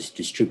versus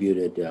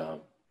distributed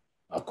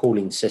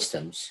cooling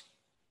systems.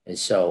 And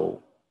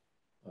so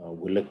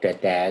we looked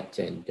at that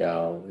and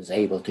was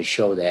able to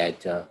show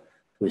that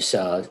with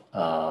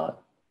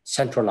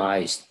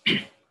centralized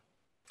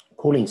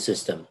cooling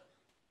system,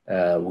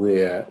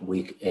 where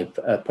we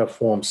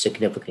perform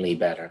significantly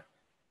better.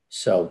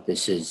 So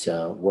this is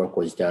work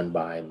was done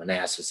by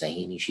Manassa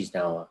Sahini. She's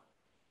now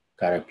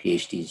got her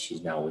PhD.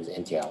 She's now with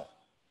Intel.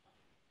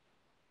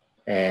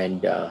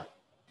 And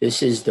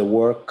this is the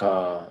work,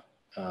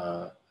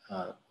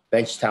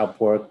 benchtop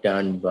work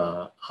done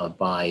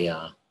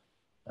by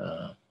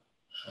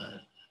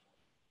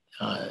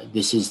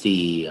this is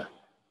the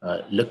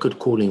liquid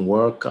cooling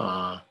work.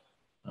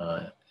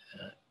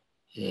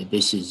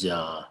 This is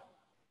a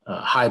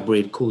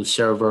hybrid cool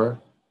server.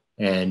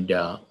 And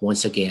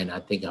once again, I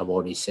think I've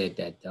already said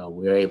that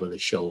we're able to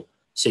show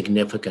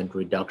significant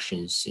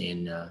reductions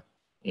in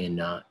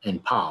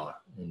power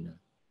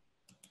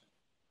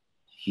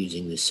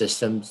using the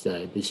systems.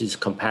 This is a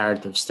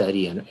comparative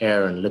study in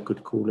air and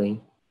liquid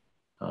cooling.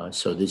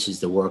 So this is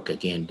the work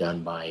again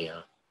done by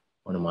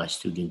one of my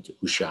students,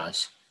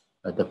 Ushas.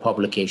 The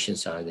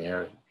publications are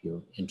there if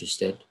you're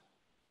interested.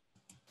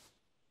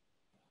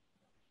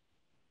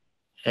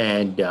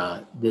 And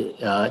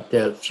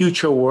the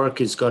future work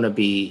is going to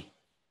be,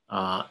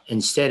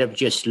 instead of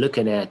just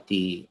looking at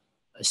a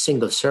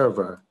single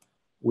server,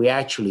 we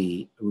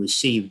actually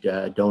received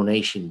a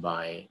donation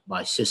by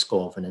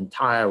Cisco of an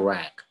entire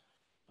rack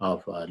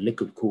of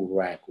liquid cooled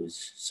rack with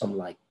something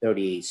like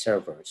 38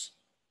 servers.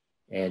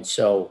 And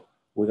so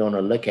we're going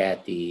to look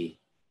at the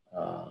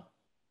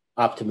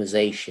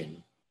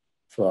optimization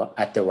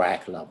at the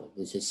rack level.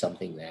 This is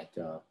something that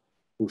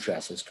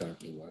Ushas is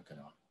currently working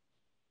on.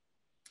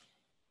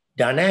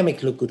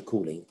 Dynamic liquid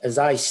cooling. As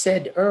I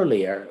said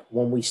earlier,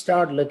 when we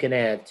start looking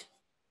at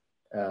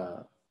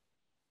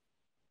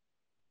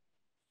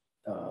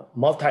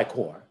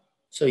multi-core,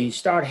 so you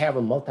start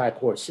having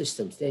multi-core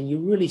systems, then you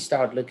really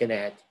start looking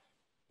at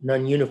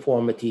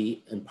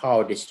non-uniformity in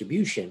power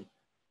distribution,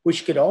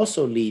 which could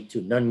also lead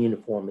to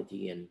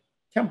non-uniformity in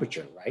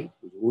temperature, right?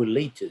 It will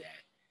lead to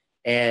that.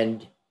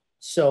 And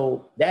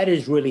so that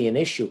is really an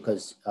issue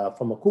because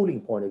from a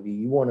cooling point of view,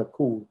 you want to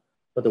cool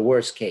for the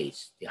worst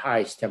case, the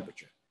highest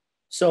temperature.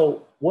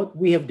 So what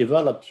we have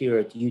developed here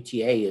at the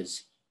UTA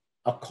is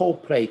a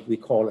cold plate we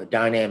call a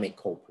dynamic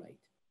cold plate,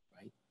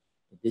 right?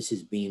 This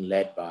is being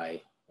led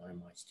by one of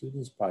my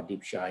students,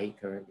 Pardeep Shahi,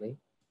 currently.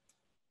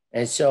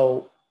 And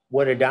so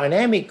what a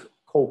dynamic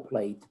cold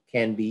plate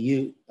can be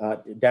used,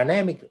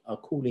 dynamic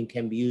cooling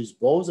can be used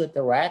both at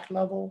the rack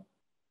level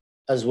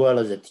as well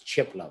as at the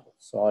chip level.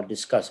 So I'll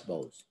discuss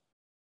both.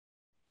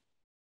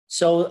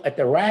 So at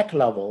the rack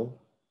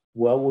level,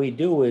 what we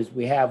do is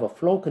we have a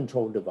flow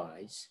control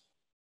device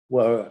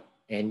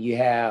and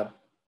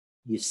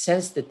you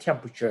sense the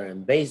temperature,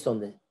 and based on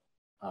the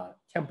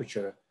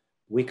temperature,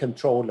 we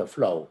control the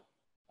flow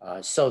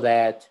so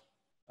that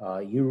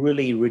you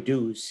really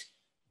reduce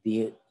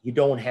you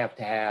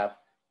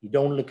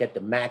don't look at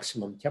the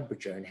maximum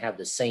temperature and have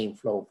the same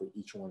flow for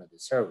each one of the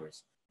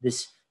servers.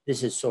 This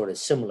is sort of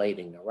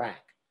simulating the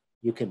rack.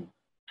 You can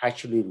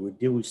actually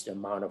reduce the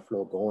amount of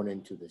flow going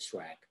into this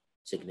rack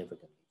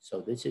significantly. So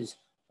this is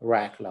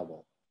rack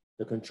level.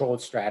 The control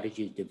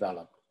strategy is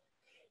developed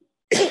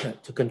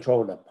to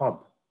control the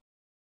pump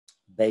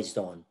based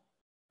on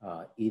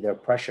either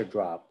pressure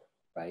drop,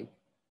 right?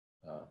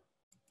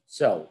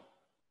 So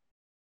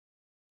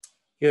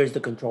here's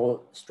the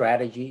control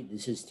strategy.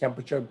 This is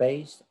temperature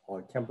based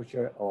or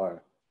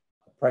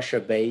pressure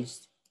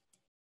based.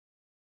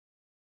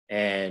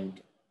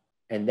 And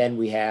then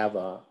we have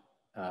a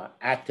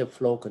active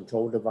flow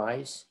control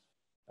device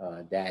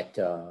that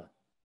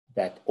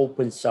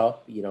opens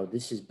up,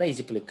 this is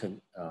basically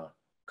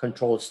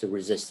controls the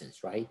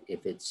resistance, right?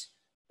 If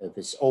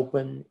it's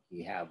open,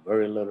 you have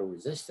very little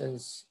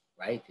resistance,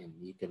 right? And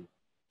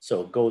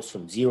so it goes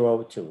from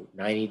 0 to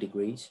 90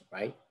 degrees,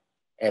 right?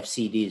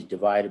 FCD is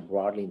divided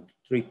broadly into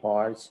 3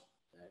 parts,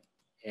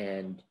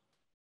 and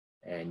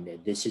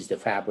this is the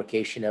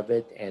fabrication of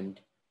it. And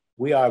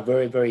we are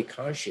very, very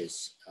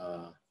conscious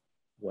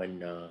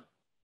when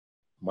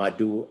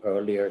Madhu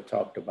earlier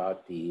talked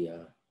about the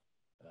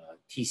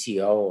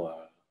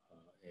TCO,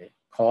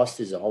 cost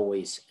is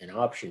always an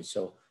option.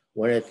 So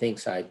one of the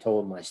things I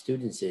told my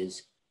students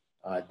is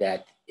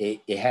that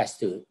it has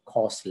to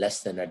cost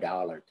less than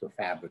 $1 to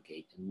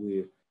fabricate.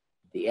 And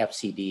the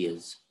FCD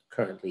is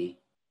currently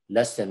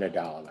less than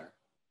 $1.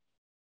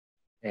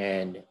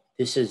 And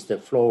this is the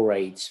flow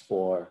rates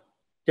for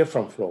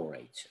different flow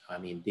rates. I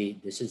mean,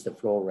 this is the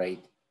flow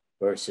rate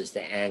versus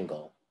the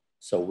angle.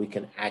 So we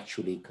can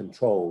actually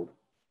control.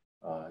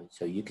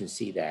 So you can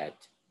see that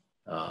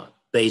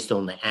based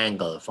on the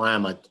angle, if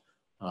I'm at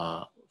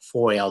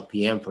 4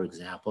 LPM, for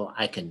example,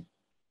 I can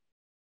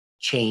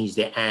change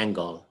the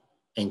angle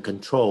and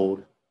control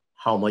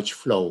how much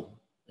flow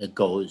it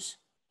goes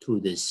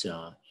through this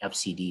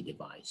FCD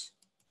device.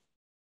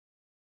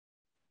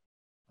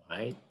 All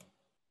right.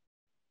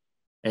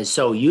 And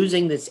so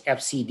using this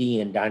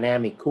FCD and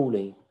dynamic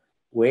cooling,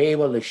 we're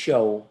able to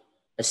show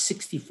a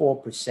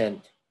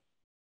 64%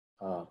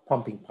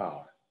 pumping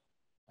power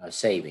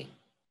saving.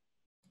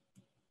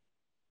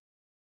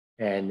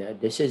 And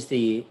this is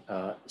the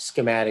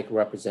schematic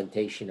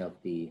representation of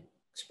the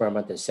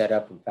experimental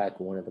setup. In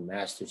fact, one of the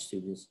master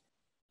students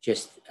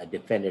just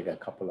defended a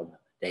couple of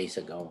days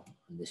ago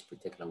on this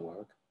particular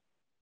work.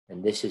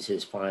 And this is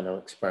his final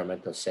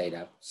experimental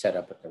setup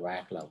at the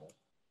rack level.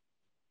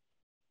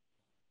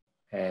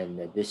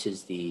 And this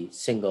is the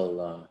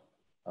single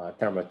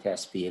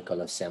thermotest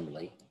vehicle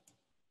assembly.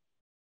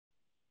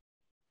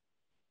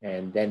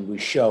 And then we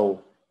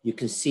show, you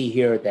can see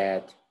here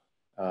that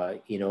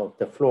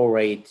the flow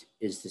rate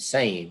is the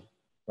same,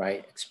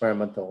 right?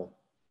 Experimental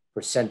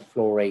percent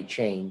flow rate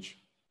change,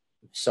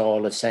 it's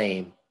all the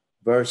same,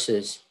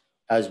 versus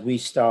as we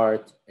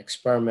start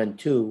experiment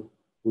 2,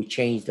 we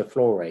change the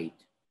flow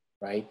rate,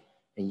 right?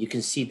 And you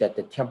can see that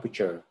the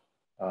temperature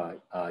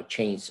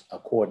changed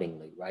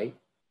accordingly, right?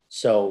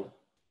 So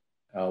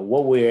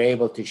what we're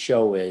able to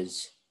show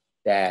is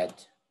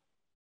that,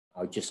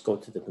 I'll just go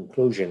to the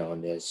conclusion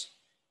on this,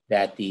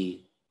 that the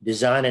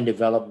design and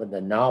development of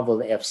the novel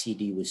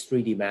FCD was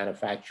 3D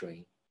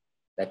manufacturing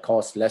that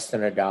cost less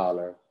than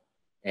 $1,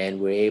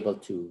 and we're able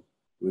to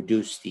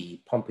reduce the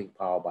pumping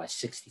power by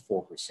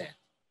 64%.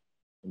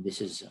 And this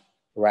is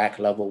rack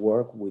level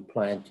work. We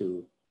plan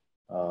to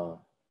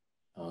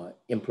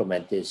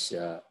implement this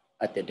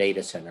at the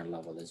data center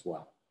level as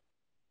well.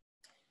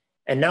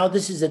 And now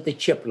this is at the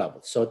chip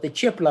level. So at the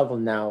chip level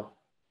now,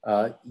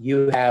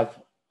 you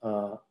have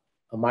a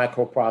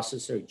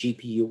microprocessor,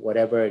 GPU,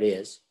 whatever it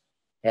is,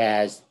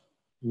 has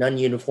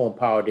non-uniform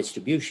power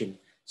distribution.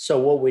 So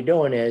what we're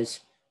doing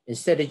is,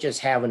 instead of just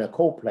having a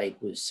cold plate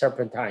with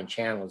serpentine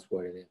channels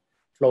where the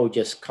flow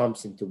just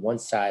comes into one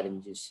side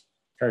and just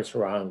turns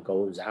around and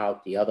goes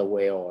out the other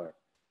way, or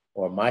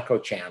micro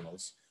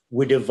channels,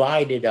 we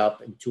divide it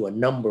up into a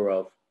number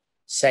of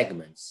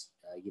segments,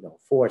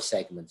 4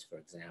 segments, for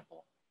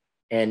example.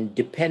 And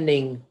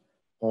depending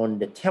on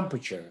the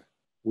temperature,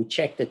 we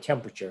check the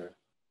temperature,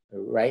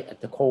 right,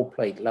 at the cold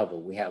plate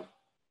level.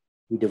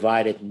 We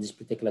divide it, in this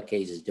particular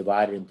case, is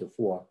divided into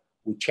 4.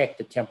 We check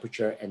the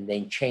temperature and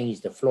then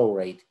change the flow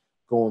rate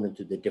going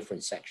into the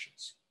different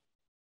sections.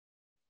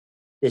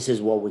 This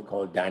is what we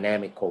call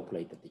dynamic cold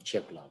plate at the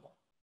chip level.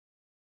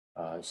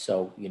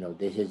 So,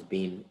 this has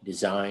been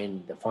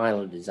designed, the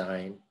final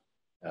design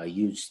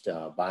used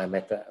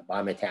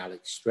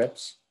bimetallic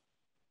strips,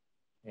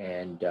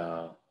 and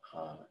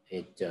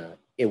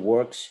it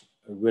works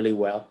really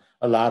well.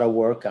 A lot of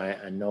work.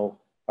 I know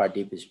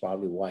Pardeep is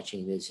probably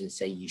watching this and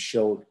say,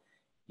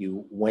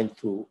 you went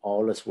through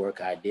all this work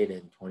I did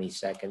in 20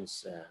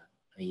 seconds.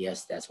 And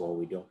yes, that's what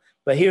we do.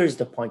 But here's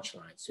the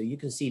punchline. So you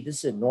can see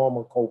this is a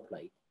normal cold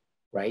plate,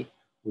 right?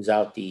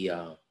 Without the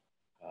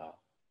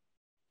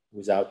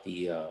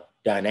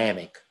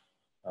dynamic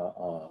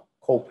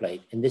cold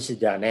plate. And this is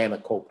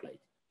dynamic cold plate.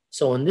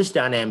 So in this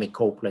dynamic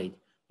cold plate,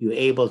 you're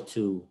able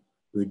to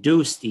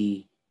reduce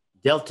the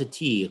delta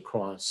T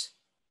across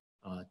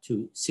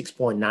to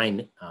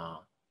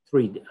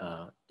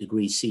 6.93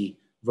 degrees C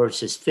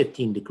versus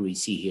 15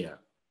 degrees C here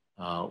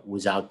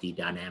without the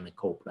dynamic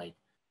cold plate.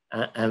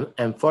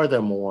 And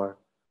furthermore,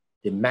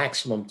 the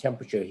maximum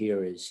temperature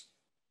here is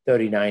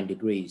 39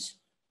 degrees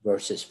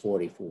versus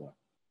 44.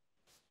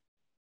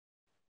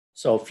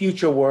 So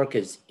future work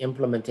is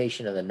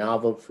implementation of the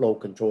novel flow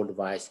control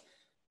device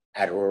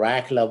at a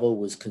rack level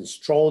with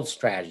controlled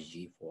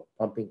strategy for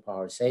pumping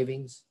power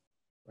savings,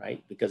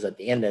 right? Because at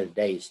the end of the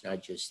day, it's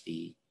not just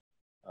the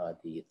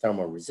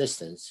thermal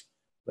resistance,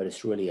 but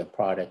it's really a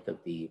product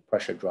of the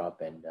pressure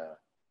drop and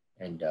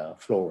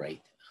flow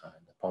rate,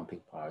 the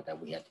pumping power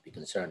that we have to be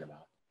concerned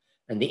about.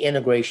 And the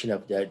integration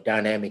of the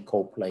dynamic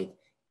cold plate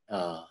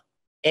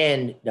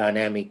and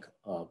dynamic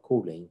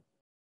cooling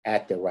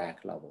at the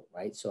rack level,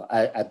 right? So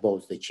at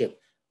both the chip.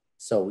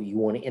 So you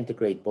want to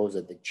integrate both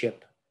at the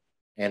chip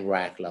and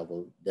rack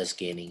level, thus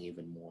gaining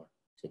even more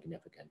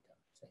significant.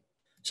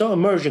 So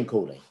immersion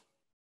cooling.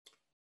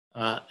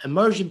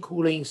 Immersion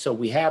cooling, so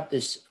we have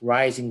this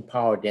rising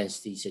power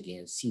densities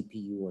against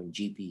CPU and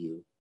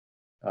GPU.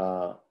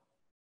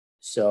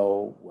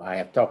 So I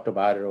have talked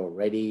about it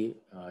already,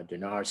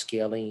 Dennard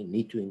scaling,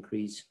 need to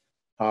increase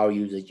power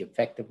usage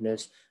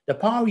effectiveness. The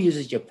power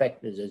usage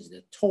effectiveness is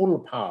the total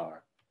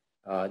power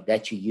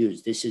that you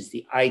use. This is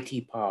the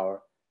IT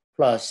power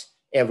plus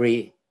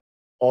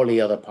all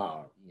the other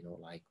power, you know,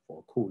 like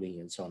for cooling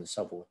and so on and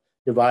so forth,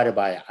 divided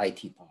by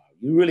IT power.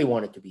 You really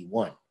want it to be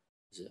one,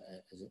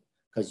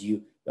 because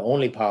the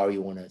only power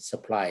you want to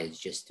supply is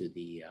just to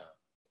the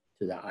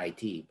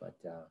IT, but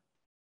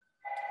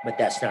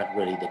that's not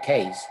really the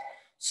case.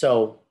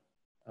 So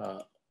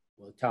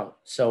we'll talk.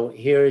 So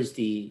here is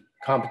the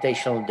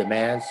computational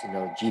demands, you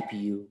know,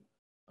 GPU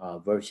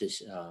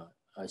versus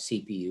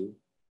CPU,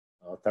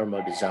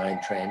 thermal design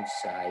trends.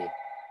 I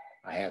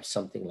have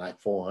something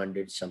like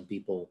 400. Some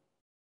people,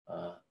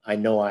 I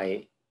know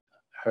I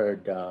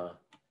heard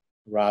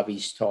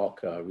Ravi's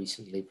talk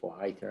recently for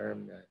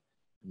iTerm,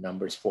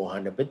 numbers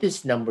 400, but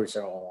these numbers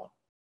are all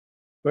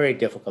very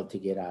difficult to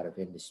get out of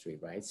industry,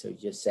 right? So you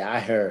just say, I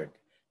heard,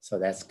 so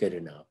that's good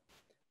enough.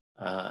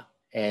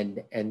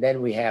 And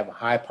then we have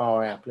high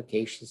power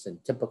applications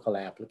and typical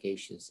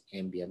applications,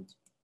 ambient.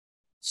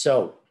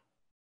 So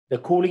the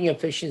cooling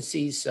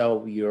efficiency,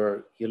 so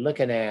you're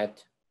looking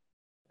at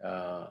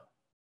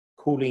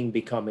cooling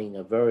becoming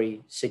a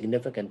very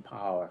significant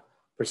power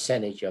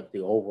percentage of the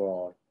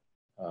overall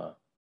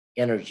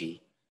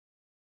energy,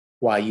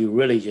 while you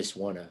really just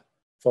want to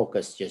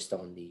focus just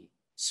on the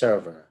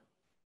server,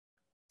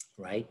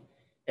 right?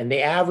 And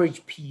the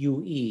average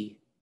PUE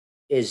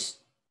is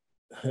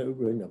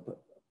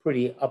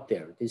pretty up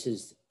there. This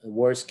is the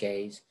worst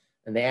case,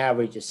 and the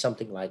average is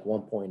something like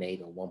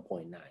 1.8 or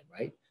 1.9,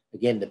 right?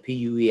 Again, the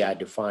PUE I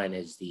define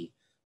as the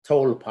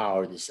total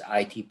power, this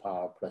IT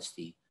power plus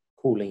the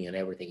cooling and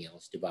everything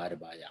else divided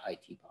by the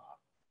IT power.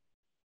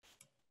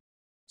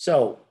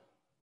 So,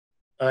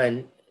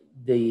 and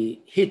the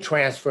heat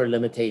transfer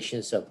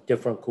limitations of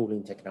different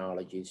cooling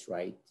technologies,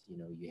 right? You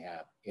know, you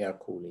have air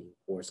cooling,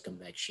 forced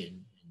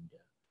convection,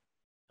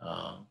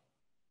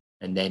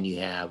 and then you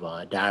have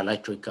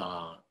dielectric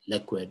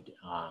liquid.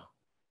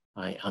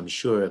 I'm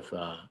sure if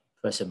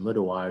Professor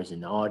Mudawar is in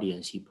the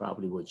audience, he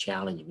probably would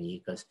challenge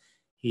me because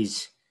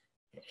he's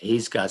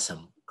got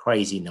some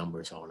crazy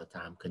numbers all the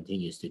time,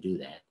 continues to do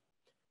that.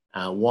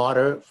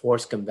 Water,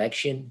 forced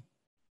convection,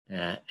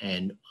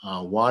 and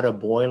water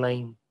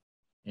boiling,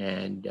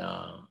 and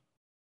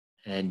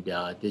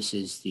this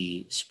is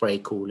the spray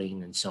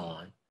cooling and so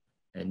on.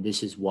 And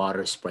this is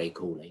water spray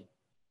cooling.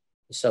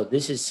 So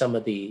this is some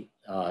of the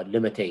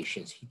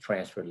limitations, heat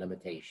transfer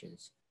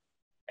limitations.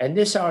 And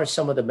these are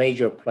some of the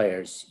major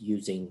players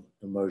using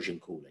immersion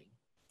cooling.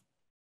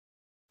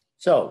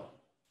 So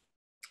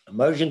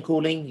immersion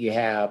cooling, you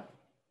have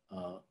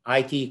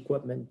IT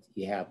equipment,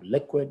 you have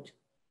liquid,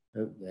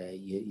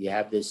 you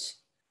have this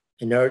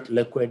inert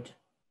liquid,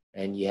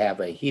 and you have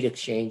a heat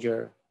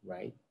exchanger,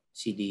 right?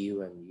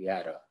 CDU, and you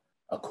had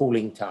a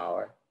cooling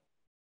tower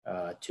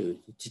to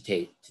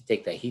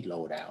take the heat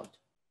load out.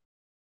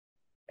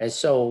 And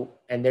so,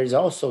 and there's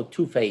also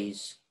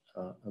two-phase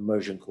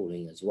immersion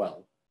cooling as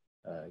well.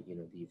 You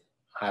know, the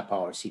high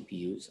power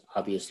CPUs,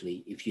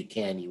 obviously, if you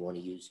can, you want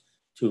to use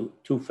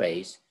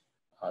two-phase.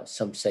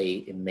 Some say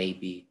it may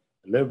be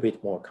a little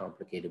bit more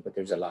complicated, but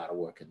there's a lot of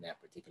work in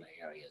that particular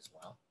area as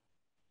well.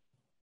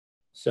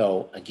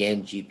 So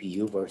again,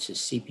 GPU versus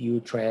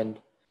CPU trend.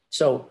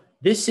 So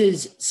this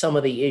is some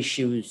of the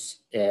issues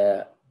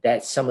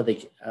that some of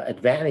the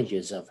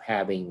advantages of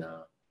having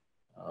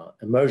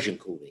immersion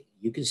cooling.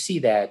 You can see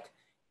that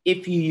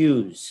if you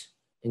use,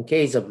 in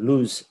case of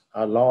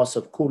loss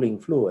of cooling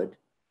fluid,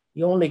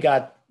 you only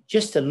got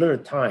just a little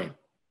time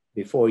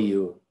before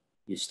you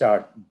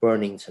start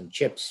burning some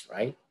chips,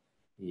 right?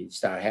 You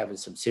start having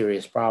some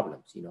serious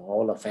problems. You know,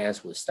 all the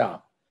fans will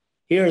stop.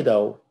 Here,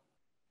 though,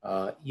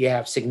 you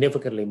have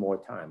significantly more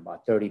time,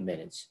 about 30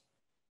 minutes.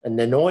 And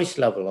the noise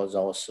level is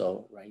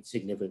also, right,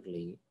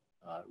 significantly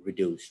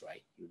reduced,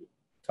 right? You're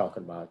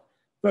talking about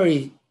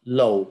very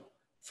low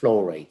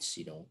flow rates,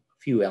 a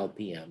few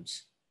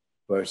LPMs,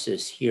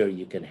 versus here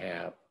you can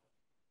have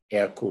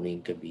air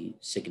cooling could be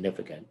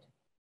significant.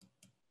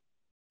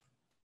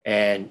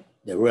 And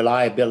the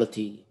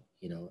reliability,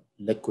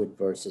 liquid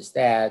versus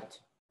that,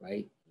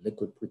 right?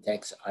 Liquid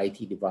protects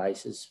IT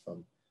devices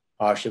from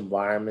harsh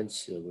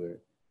environments. So we were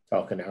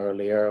talking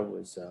earlier,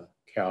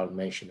 Carol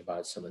mentioned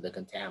about some of the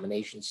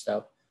contamination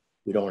stuff.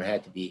 We don't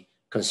have to be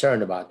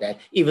concerned about that,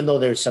 even though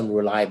there's some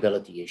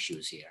reliability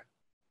issues here.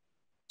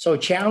 So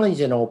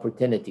challenge and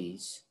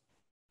opportunities,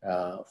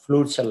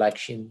 fluid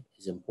selection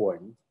is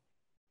important,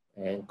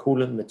 and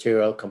coolant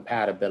material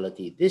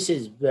compatibility. This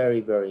is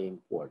very, very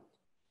important.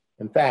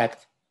 In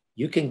fact,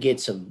 you can get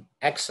some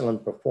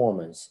excellent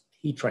performance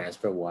heat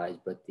transfer wise,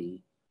 but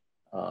the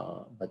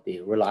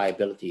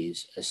reliability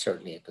is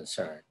certainly a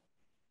concern.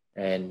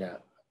 And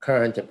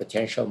current and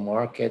potential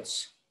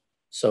markets.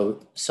 So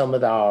some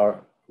of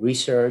our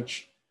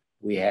research,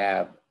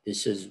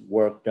 this is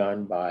work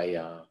done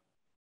by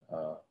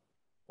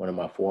one of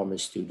my former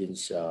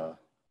students,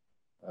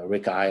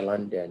 Rick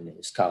Island, and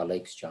his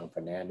colleagues, John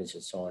Fernandez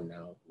and so on.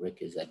 Now Rick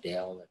is at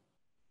Dell and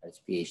has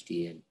a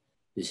PhD, and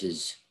this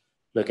is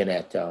looking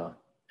at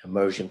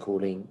immersion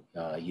cooling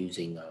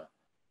using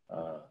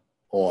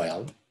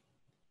oil.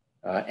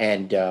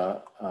 And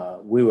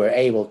we were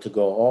able to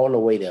go all the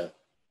way to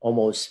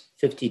almost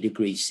 50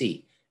 degrees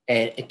C.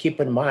 And keep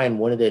in mind,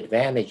 one of the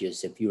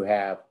advantages, if you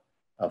have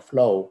a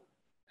flow,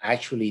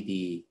 actually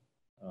the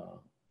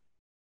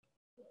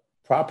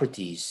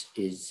properties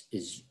is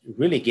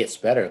really gets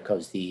better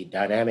because the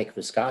dynamic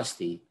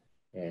viscosity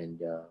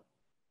and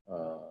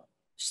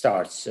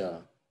starts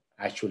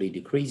actually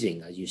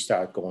decreasing as you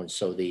start going.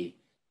 So the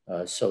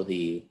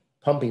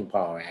pumping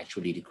power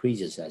actually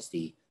decreases as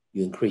you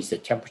increase the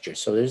temperature.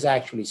 So there's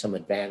actually some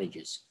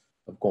advantages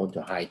of going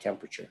to high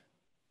temperature.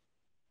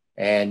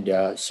 And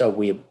so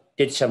we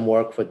did some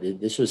work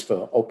this was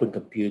for Open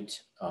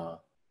Compute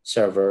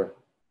server.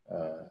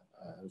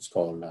 It was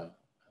called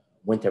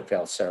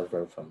Winterfell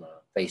server from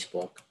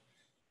Facebook.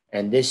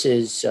 And this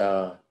is,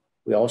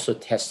 we also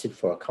tested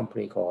for a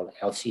company called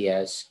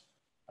LCS,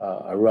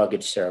 a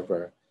rugged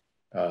server.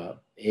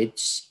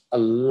 It's a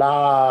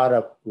lot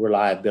of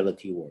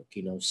reliability work,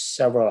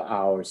 several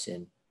hours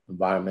in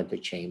environmental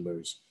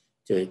chambers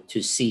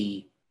to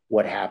see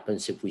what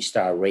happens if we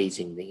start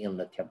raising the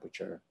inlet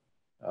temperature.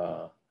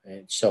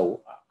 And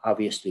so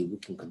obviously we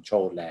can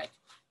control that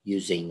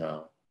using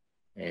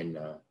an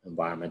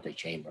environmental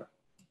chamber.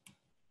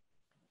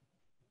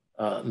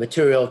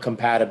 Material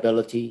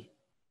compatibility,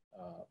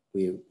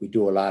 we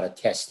do a lot of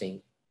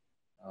testing.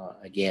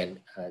 Again,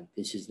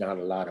 this is not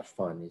a lot of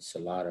fun. It's a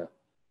lot of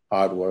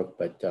hard work,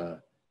 but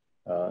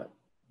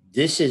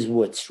this is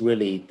what's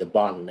really the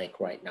bottleneck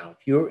right now.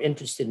 If you're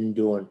interested in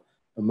doing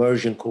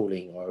immersion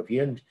cooling, or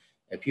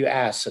if you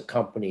ask a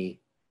company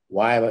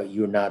why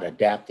you're not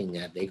adapting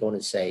that, they're going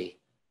to say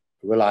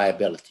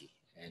reliability,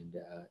 and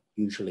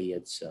usually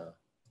it's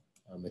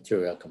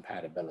material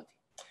compatibility.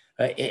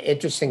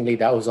 Interestingly,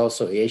 that was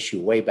also an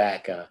issue way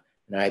back in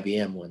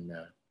IBM when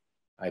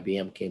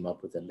IBM came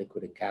up with a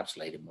liquid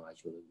encapsulated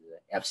module,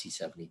 the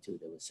FC72.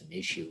 There was some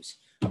issues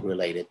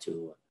related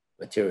to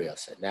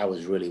materials, and that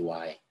was really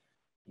why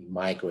we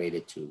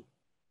migrated to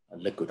a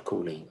liquid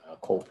cooling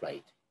cold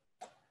plate.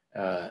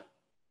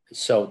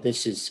 So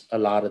this is a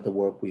lot of the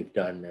work we've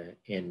done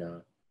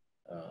in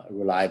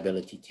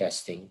reliability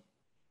testing.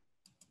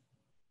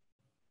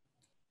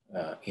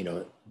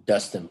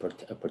 Dust and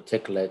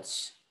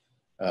particulates.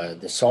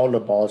 The solder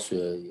balls,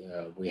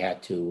 we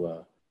had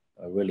to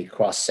really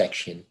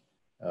cross-section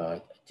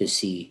to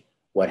see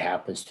what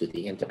happens to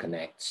the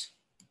interconnects.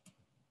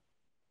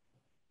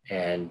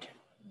 And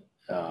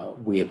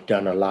we have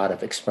done a lot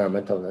of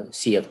experimental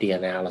CFD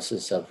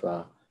analysis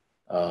of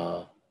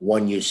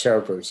one-use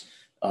servers.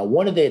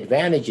 One of the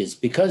advantages,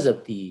 because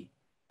of the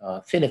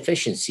fin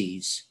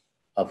efficiencies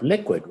of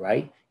liquid,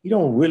 right? You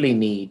don't really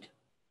need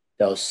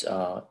those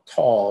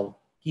tall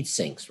heat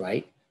sinks,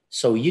 right?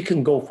 So you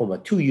can go from a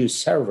two-use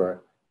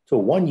server to a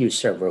one-use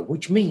server,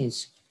 which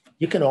means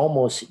you can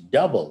almost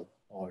double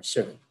or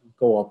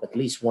go up at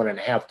least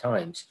 1.5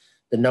 times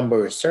the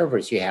number of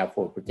servers you have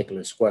for a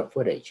particular square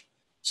footage.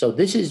 So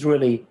this is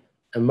really,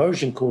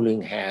 immersion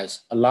cooling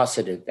has a lot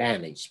of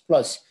advantage.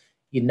 Plus,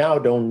 you now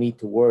don't need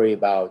to worry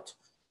about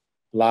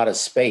a lot of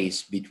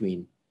space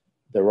between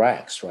the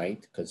racks, right?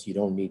 Because you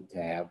don't need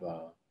to have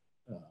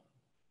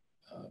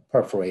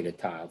perforated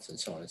tiles and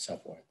so on and so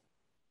forth.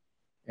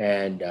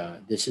 And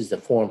this is the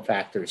form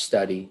factor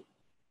study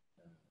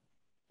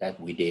that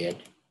we did.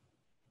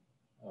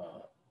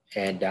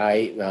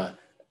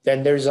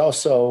 Then there's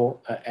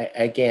also,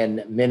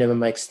 again,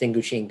 minimum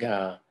extinguishing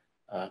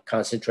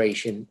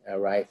concentration,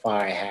 right?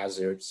 Fire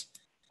hazards.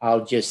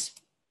 I'll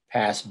just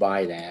pass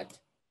by that.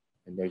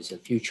 And there's a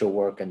future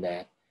work on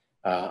that.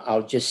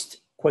 I'll just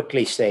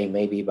quickly say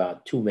maybe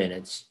about 2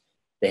 minutes.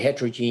 The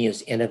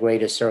heterogeneous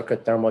integrated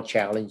circuit thermal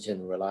challenge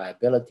and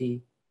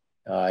reliability.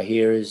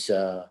 Here's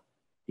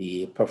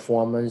the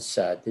performance.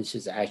 This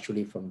is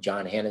actually from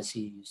John Hennessy,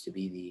 used to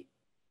be the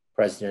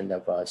president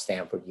of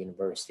Stanford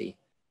University.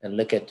 and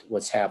look at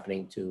what's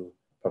happening to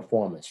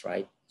performance,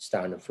 right? It's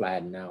starting to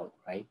flatten out,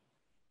 right?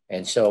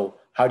 And so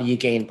how do you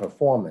gain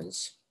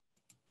performance?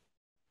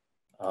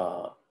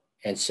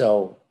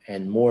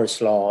 And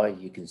Moore's law,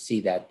 you can see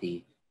that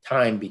the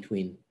time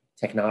between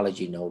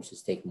technology nodes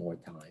is taking more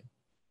time,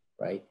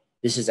 right?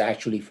 This is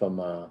actually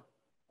from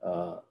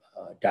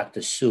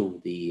Dr. Su,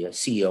 the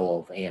CEO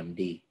of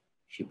AMD.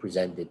 She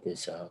presented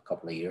this a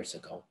couple of years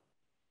ago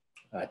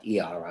at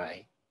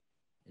ERI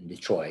in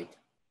Detroit.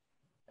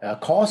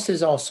 Cost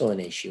is also an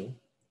issue.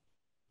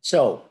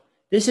 So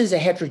this is a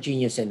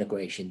heterogeneous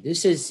integration.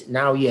 This is,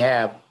 now you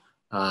have,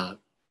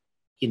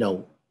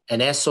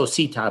 an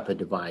SoC type of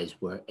device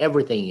where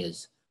everything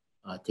is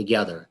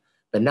together.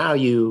 But now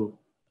you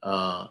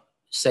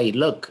say,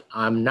 look,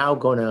 I'm now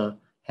going to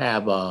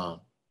have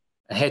a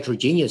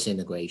heterogeneous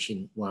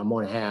integration where I'm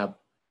going to have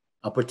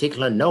a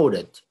particular node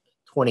at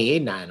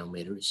 28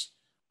 nanometers.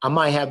 I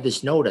might have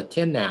this node at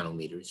 10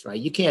 nanometers, right?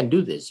 You can't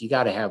do this. You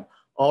got to have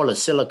all the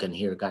silicon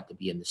here got to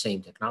be in the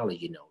same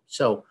technology node.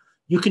 So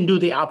you can do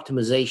the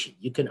optimization.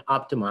 You can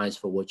optimize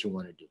for what you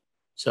want to do.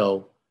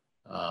 So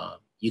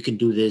you can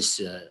do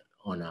this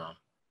on a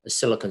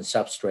silicon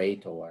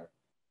substrate,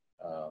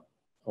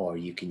 or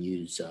you can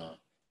use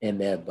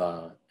MEB,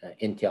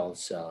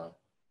 Intel's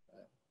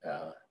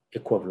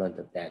equivalent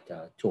of that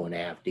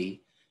 2.5D.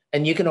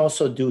 And you can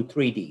also do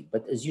 3D.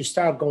 But as you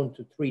start going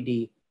to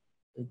 3D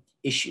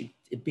issue,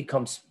 it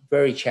becomes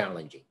very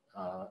challenging,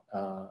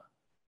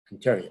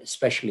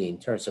 especially in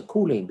terms of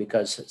cooling,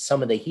 because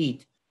some of the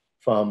heat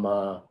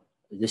from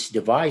this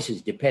device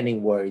is,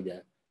 depending where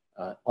the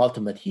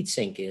ultimate heat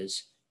sink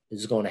is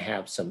going to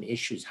have some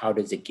issues. How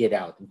does it get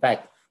out? In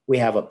fact, we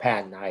have a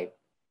patent.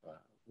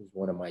 Was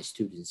one of my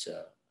students,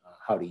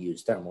 how to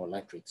use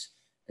thermoelectrics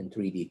and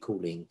 3D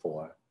cooling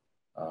for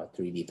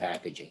 3D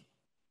packaging.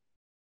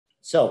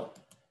 So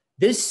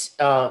this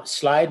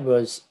slide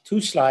was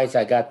 2 slides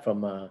I got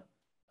from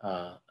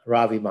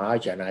Ravi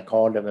Mahajan. I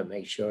called him and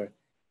make sure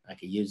I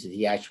could use it.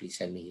 He actually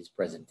sent me his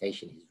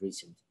presentation, his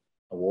recent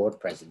award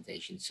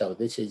presentation. So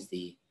this is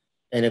the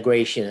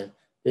integration.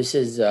 This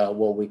is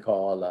what we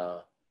call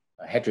a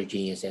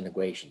heterogeneous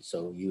integration.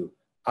 So you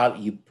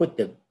put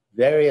the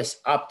various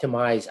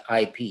optimized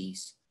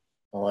IPs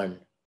on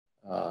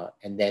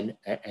and then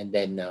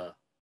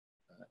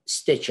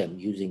stitch them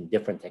using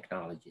different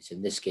technologies.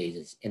 In this case,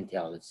 it's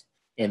Intel, it's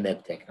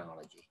MEB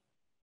technology.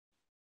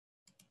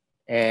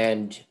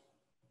 And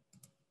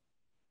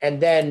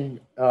then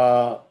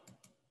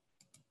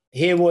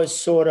here was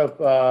sort of,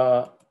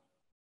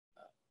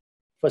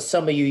 for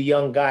some of you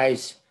young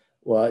guys,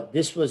 well,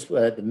 this was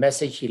the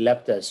message he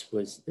left us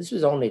was, this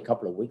was only a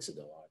couple of weeks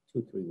ago,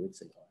 or 2-3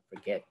 weeks ago, I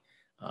forget,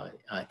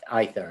 at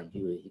iTherm,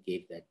 he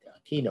gave that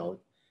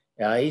keynote.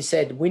 He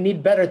said, we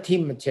need better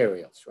team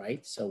materials,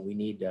 right? So we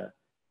need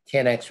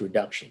 10x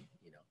reduction,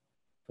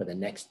 for the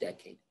next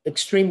decade.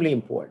 Extremely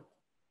important.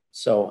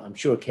 So I'm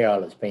sure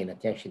Carol is paying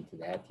attention to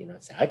that,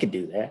 so I could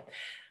do that.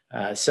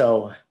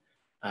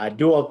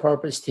 Dual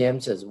purpose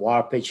TIMs as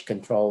warpage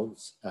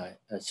controls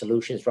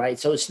solutions, right?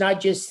 So it's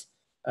not just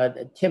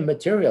the TIM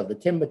material. The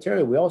TIM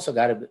material, we also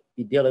got to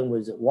be dealing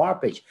with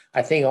warpage.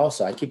 I think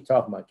also, I keep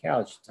talking about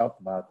Carol, she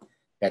talked about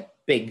that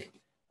big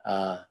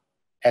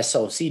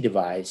SoC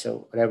device,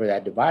 or whatever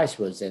that device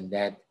was, and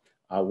that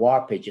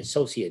warpage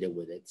associated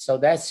with it. So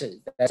that's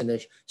an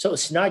issue. So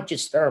it's not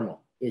just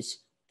thermal, it's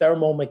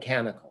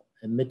thermomechanical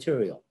and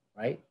material,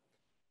 right?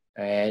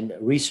 And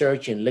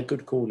research in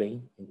liquid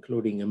cooling,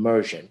 including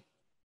immersion.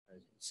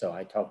 So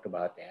I talked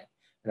about that.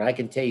 And I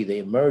can tell you the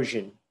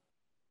immersion,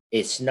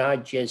 it's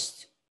not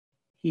just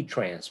heat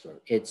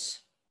transfer, it's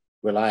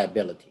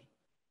reliability.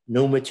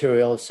 New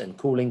materials and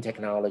cooling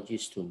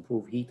technologies to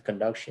improve heat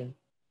conduction,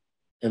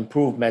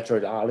 improve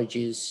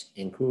methodologies,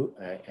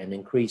 and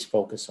increase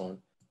focus on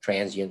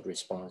transient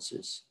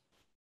responses.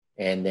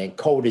 And then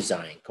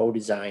co-design.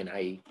 Co-design,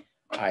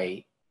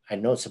 I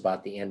know it's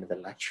about the end of the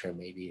lecture,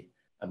 maybe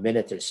a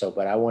minute or so,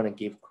 but I want to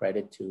give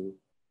credit to,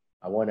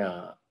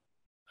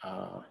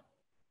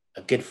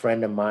 a good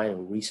friend of mine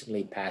who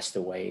recently passed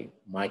away,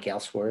 Mike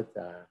Ellsworth.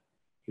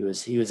 He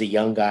was a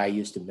young guy I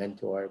used to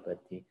mentor, but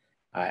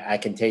I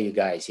can tell you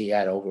guys, he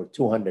had over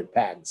 200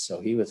 patents. So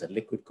he was a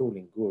liquid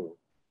cooling guru.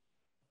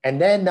 And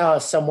then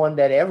someone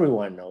that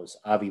everyone knows,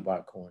 Avi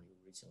Barkon,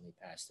 who recently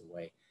passed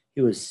away.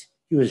 He was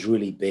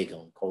really big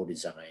on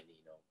co-design,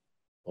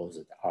 both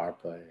at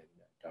ARPA and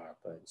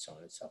DARPA and so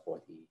on and so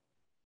forth.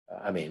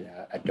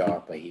 At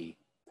DARPA, he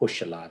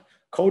pushed a lot.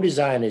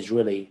 Co-design is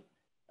really,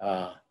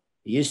 it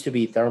used to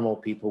be thermal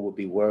people would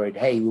be worried,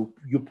 hey,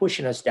 you're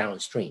pushing us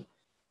downstream.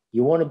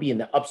 You want to be in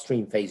the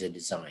upstream phase of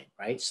design,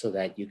 right? So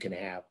that you can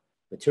have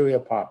material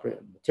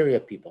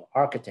people,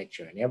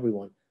 architecture, and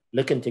everyone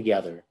looking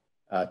together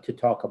to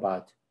talk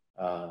about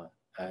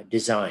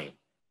design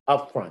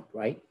upfront,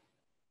 right?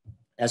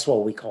 That's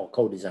what we call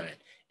co-design.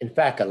 In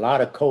fact, a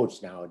lot of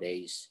codes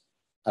nowadays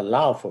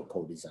allow for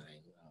co-design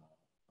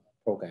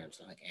programs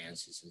like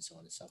ANSYS and so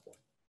on and so forth.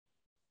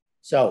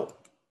 So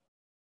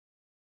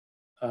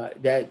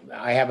that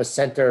I have a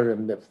center,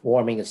 I'm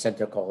forming a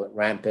center called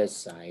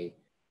Rampus. I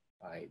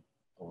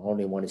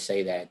only want to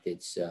say that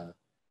it's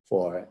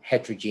for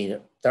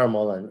heterogeneous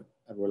thermal and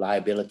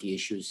reliability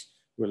issues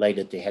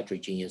related to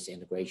heterogeneous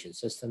integration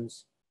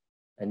systems.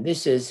 And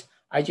this is,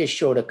 I just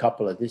showed a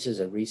couple of, this is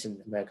a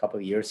couple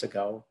of years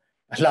ago.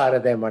 A lot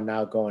of them are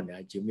now going.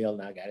 Jamil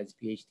now got his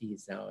PhD.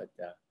 He's now at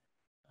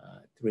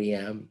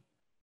 3M.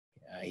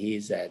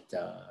 He's at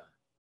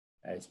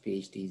his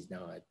PhD. He's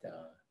now at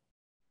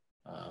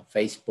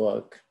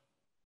Facebook.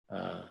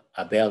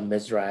 Abel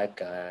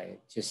Mizrak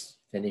just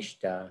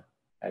finished at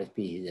his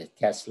PhD at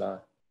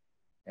Tesla,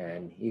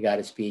 and he got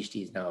his PhD.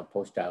 He's now a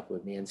postdoc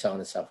with me, and so on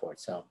and so forth.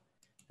 So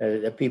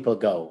the people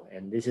go,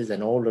 and this is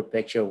an older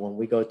picture. When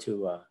we go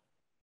to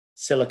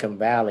Silicon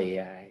Valley,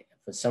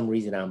 for some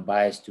reason, I'm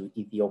biased to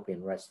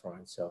Ethiopian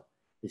restaurants. So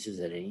this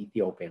is at an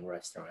Ethiopian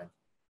restaurant.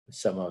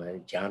 Some of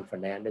it, John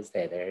Fernandez,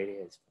 there it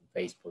is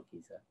from Facebook.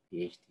 He's a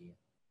PhD,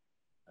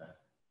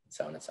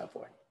 so on and so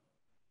forth.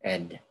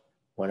 And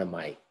one of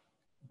my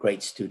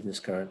great students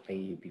currently,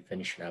 you'll be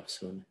finishing up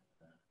soon,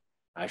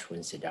 Ashwin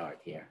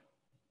Siddharth here.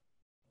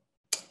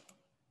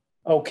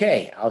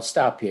 Okay, I'll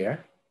stop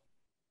here.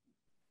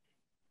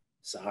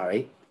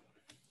 Sorry.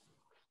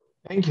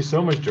 Thank you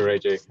so much,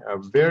 Dereje. A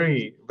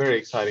very, very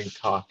exciting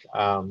talk.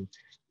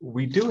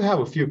 We do have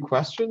a few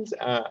questions.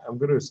 I'm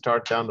going to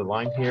start down the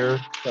line here.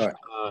 Sure.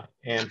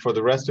 And for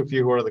the rest of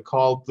you who are on the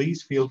call,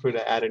 please feel free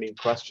to add any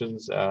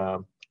questions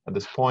at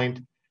this point.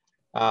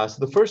 So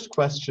the first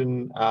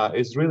question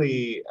is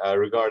really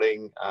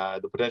regarding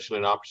the potential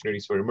and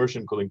opportunities for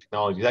immersion cooling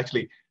technologies.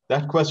 Actually,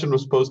 that question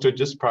was posted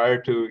just prior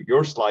to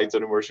your slides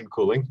on immersion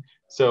cooling.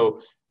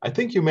 So I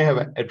think you may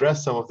have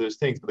addressed some of those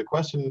things, but the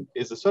question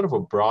is a sort of a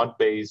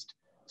broad-based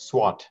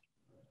SWOT.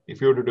 If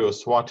you were to do a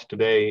SWOT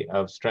today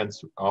of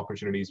strengths,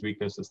 opportunities,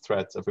 weaknesses,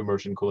 threats of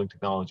immersion cooling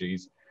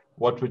technologies,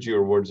 what would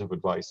your words of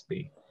advice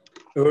be?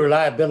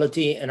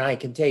 Reliability, and I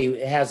can tell you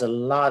it has a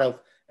lot of,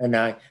 and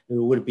it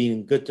would have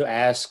been good to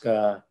ask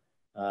Dr.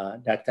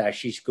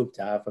 Ashish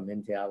Gupta from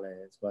Intel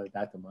as well as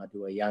Dr.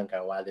 Madhu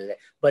Iyengar while they're there.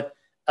 But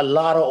a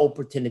lot of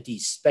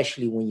opportunities,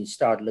 especially when you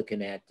start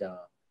looking at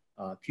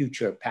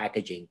future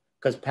packaging,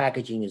 because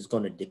packaging is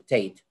going to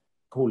dictate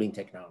cooling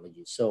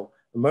technology. So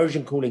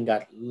immersion cooling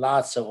got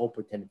lots of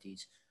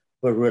opportunities,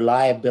 but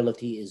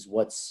reliability is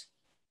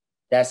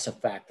that's a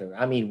factor.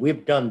 I mean,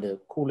 we've done the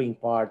cooling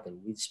part and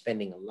we're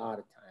spending a lot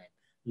of time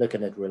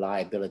looking at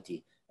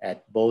reliability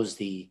at both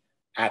the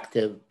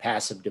active,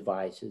 passive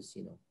devices,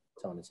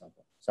 so on and so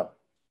forth. So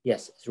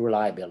yes, it's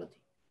reliability.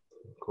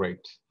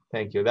 Great,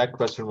 thank you. That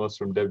question was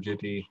from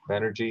Devjyoti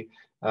Banerjee.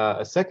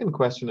 A second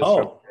question is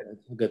from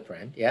a good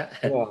friend, yeah.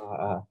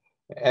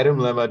 Adam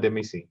Lema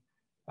Demisi.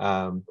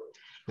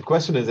 The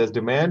question is, as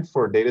demand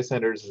for data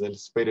centers is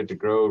anticipated to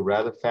grow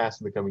rather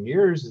fast in the coming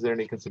years, is there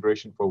any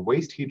consideration for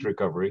waste heat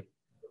recovery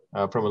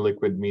from a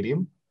liquid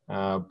medium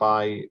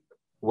by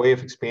way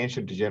of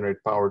expansion to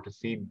generate power to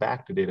feed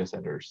back to data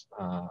centers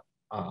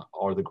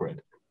or the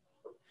grid?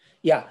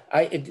 Yeah,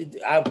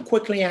 I'll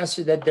quickly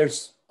answer that.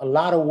 There's a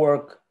lot of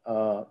work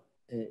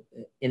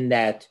in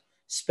that,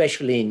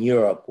 especially in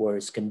Europe, where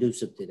it's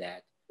conducive to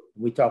that.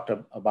 We talked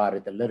about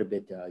it a little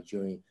bit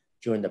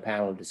during the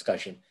panel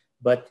discussion,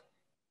 but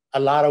a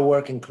lot of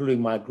work,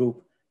 including my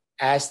group,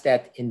 asked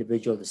that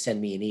individual to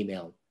send me an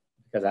email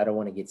because I don't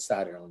want to get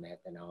started on that.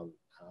 And I'll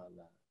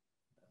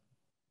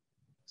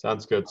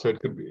Sounds good. So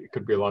it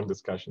could be a long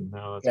discussion.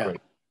 No, that's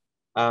great.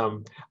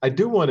 I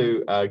do want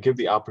to give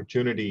the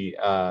opportunity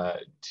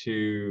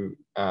to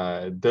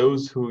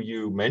those who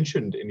you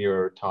mentioned in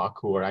your talk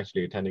who are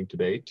actually attending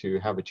today to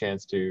have a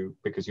chance to,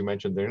 because you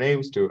mentioned their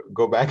names, to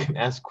go back and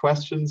ask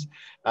questions.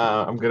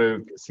 I'm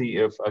going to see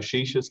if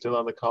Ashish is still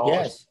on the call.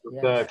 Yes,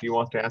 yes. If you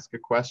want to ask a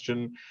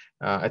question.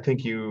 I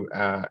think you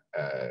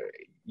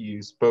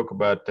spoke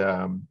about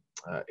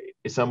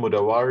Issam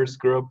Mudawar's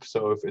group.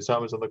 So if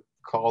Issam is on the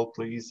call,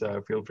 please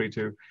feel free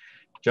to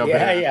jump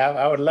in. Yeah,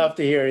 I would love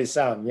to hear his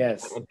sound.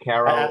 Yes, and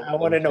Carol. I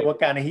want to know what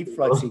kind of heat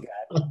flux he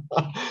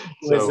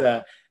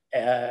got.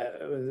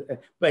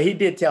 But he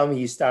did tell me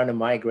he's starting to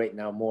migrate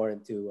now more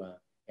into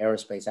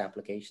aerospace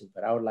applications.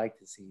 But I would like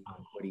to see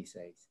what he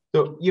says.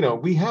 So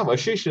we have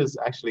Ashish is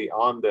actually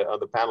on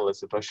the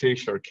panelists. If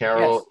Ashish or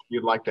Carol, if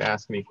you'd like to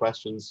ask any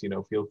questions,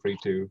 feel free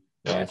to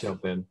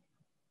jump in.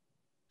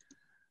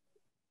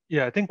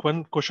 Yeah, I think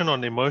one question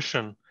on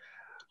immersion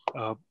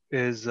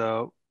is.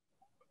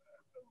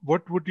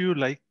 What would you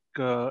like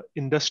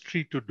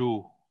industry to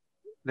do?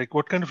 Like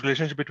what kind of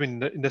relationship between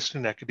the industry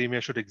and academia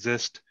should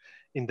exist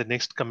in the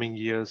next coming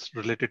years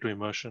related to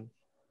immersion?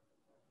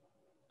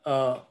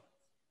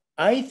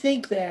 I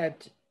think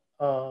that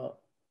I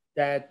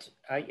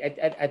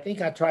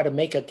think I try to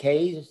make a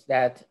case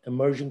that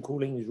immersion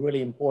cooling is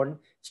really important,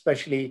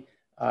 especially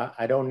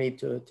I don't need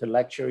to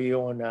lecture you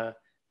on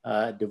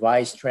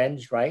device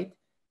trends, right?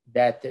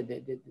 That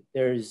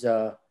there's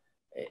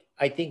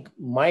I think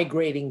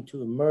migrating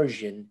to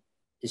immersion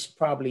is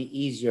probably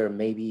easier,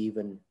 maybe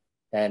even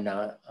than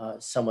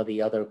some of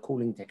the other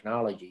cooling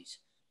technologies.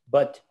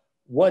 But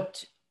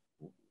what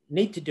we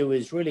need to do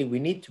is really, we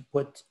need to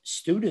put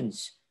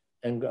students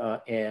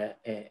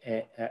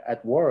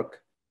at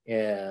work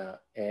in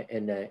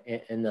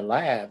the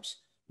labs,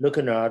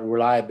 looking at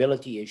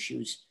reliability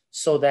issues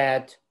so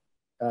that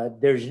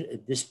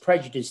this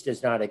prejudice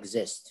does not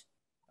exist.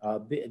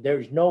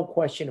 There's no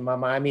question in my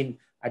mind. I mean,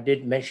 I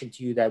did mention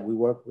to you that we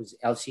work with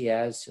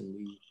LCS and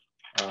we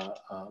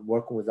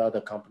working with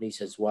other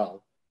companies as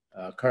well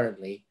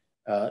currently,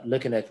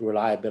 looking at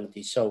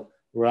reliability. So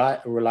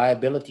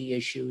reliability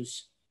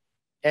issues.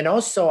 And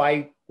also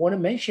I want to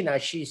mention,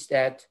 Ashish,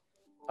 that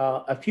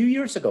a few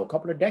years ago, a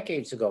couple of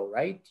decades ago,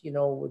 right? You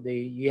know,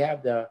 you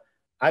have the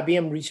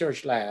IBM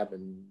Research Lab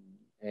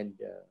and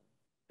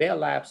Bell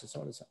Labs and so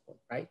on and so forth,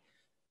 right?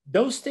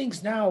 Those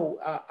things now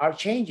are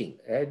changing.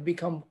 It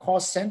become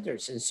cost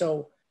centers. And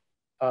so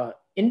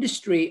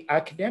industry,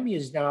 academia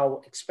is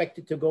now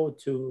expected to go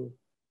to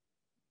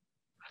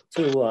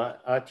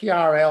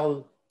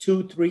TRL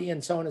 2, 3,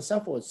 and so on and so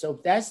forth. So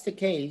if that's the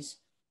case,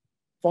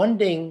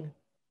 funding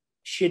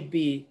should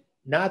be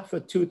not for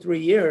 2, 3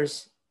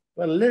 years,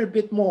 but a little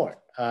bit more.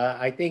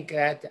 I think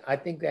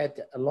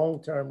that a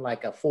long-term,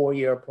 like a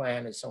 4-year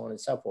plan and so on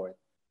and so forth,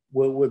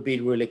 would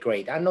be really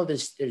great. I know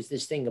there's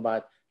this thing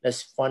about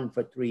let's fund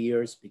for 3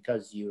 years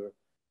because your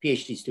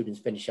PhD students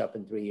finish up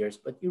in 3 years,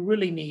 but you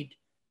really need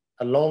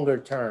a longer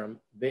term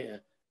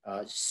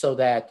so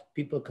that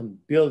people can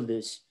build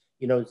this.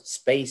 You know,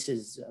 space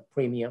is a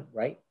premium,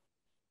 right?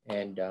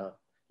 And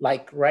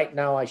like right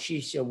now,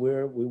 Ashish,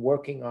 we're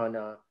working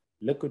on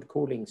liquid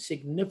cooling,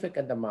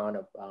 significant amount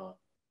of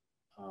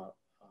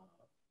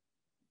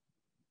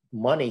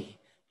money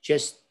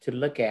just to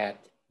look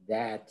at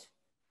that.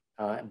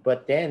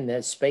 But then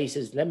the space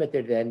is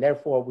limited, and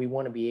therefore we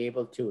want to be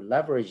able to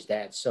leverage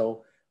that.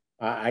 So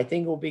I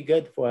think it will be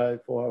good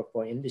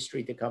for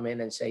industry to come in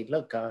and say,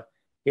 look,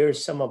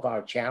 here's some of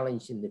our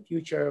challenge in the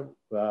future.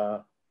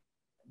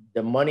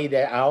 The money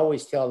that I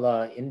always tell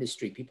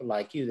industry, people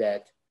like you,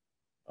 that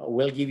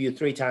we'll give you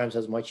 3 times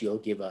as much you'll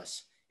give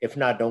us. If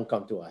not, don't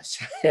come to us.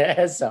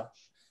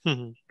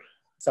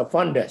 So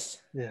fund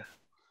us. Yeah.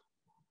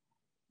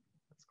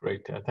 That's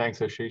great. Thanks,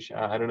 Ashish.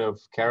 I don't know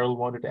if Carol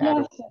wanted to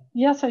add.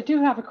 Yes, I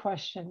do have a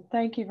question.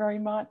 Thank you very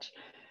much.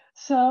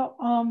 So,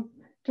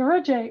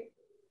 Dereje,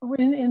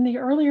 in the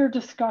earlier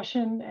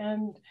discussion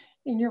and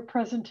in your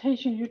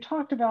presentation, you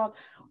talked about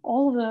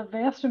all the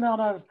vast amount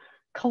of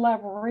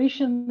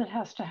collaboration that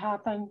has to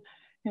happen,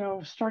 you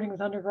know, starting with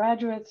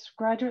undergraduates,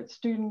 graduate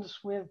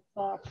students, with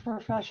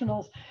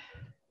professionals.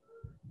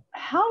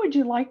 How would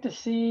you like to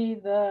see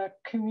the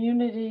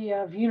community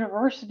of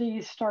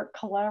universities start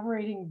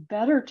collaborating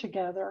better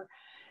together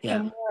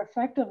and more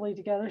effectively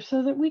together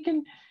so that we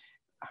can,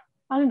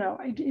 I don't know,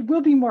 it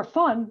will be more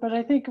fun, but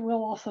I think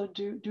we'll also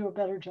do a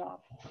better job.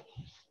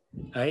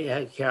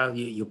 Carol,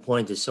 your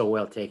point is so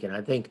well taken.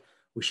 I think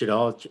we should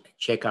all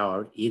check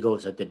our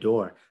egos at the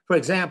door. For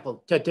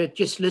example, to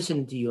just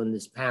listen to you on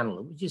this panel,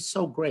 it was just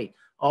so great.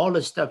 All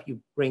the stuff you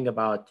bring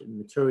about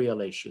material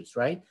issues,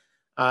 right?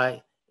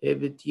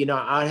 You know,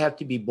 I'd have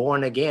to be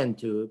born again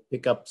to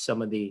pick up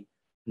some of the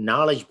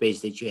knowledge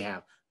base that you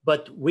have.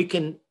 But we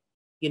can,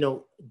 you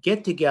know,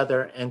 get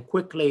together and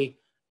quickly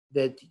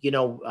that, you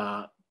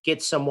know,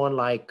 get someone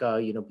like,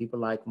 you know, people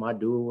like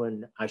Madhu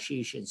and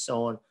Ashish and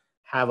so on,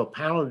 have a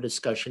panel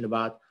discussion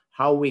about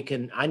how we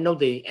can, I know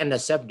the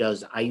NSF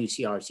does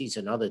IUCRCs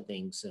and other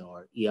things,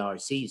 or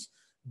ERCs,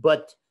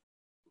 but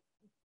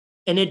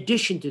in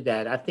addition to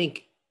that, I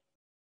think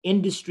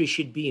industry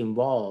should be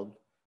involved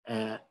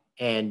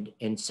and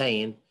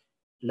saying,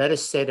 let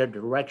us set a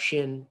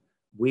direction.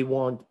 We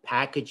want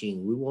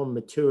packaging, we want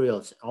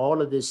materials,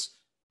 all of this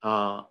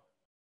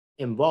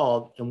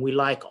involved, and we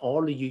like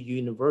all of you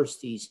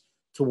universities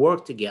to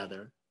work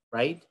together,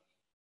 right?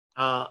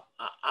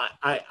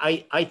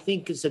 I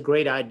think it's a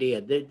great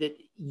idea that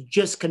you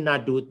just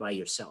cannot do it by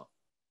yourself.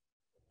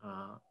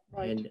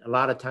 Right. And a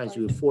lot of times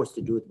we're forced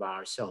to do it by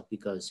ourselves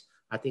because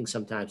I think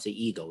sometimes the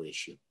ego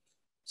issue.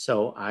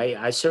 So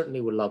I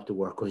certainly would love to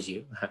work with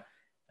you.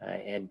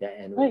 And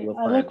we'll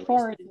I look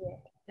forward to it.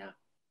 Yeah.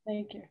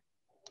 Thank you.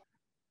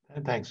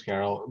 Thanks,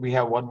 Carol. We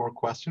have one more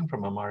question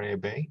from Amaria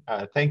Bay.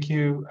 Thank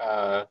you.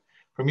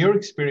 From your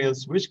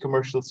experience, which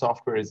commercial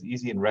software is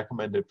easy and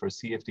recommended for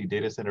CFD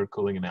data center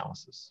cooling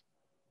analysis?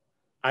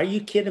 Are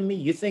you kidding me?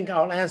 You think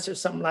I'll answer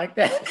something like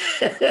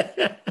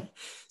that?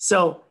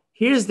 So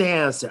here's the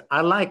answer.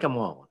 I like them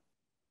all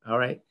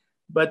right?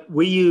 But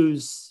we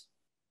use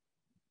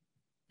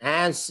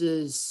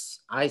ANSYS,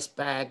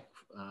 IcePack,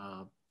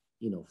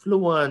 you know,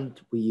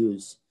 Fluent, we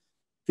use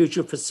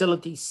Future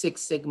Facility,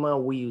 Six Sigma,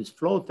 we use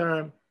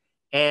Flowtherm.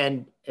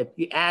 And if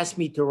you ask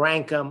me to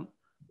rank them,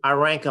 I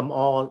rank them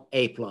all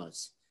A+.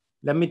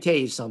 Let me tell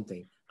you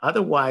something.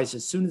 Otherwise,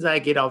 as soon as I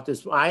get off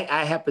this,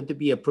 I happen to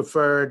be a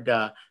preferred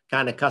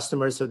kind of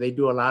customer, so they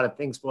do a lot of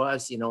things for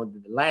us. You know,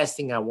 the last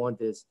thing I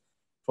want is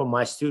for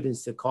my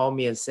students to call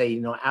me and say, you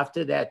know,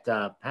 after that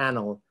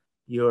panel,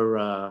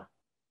 our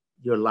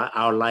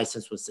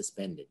license was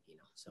suspended. You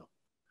know, so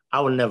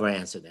I will never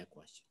answer that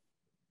question.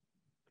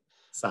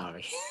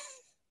 Sorry.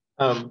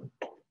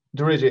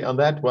 Dereje, on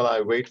that, while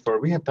I wait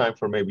we have time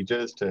for maybe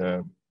just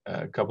a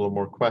couple of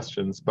more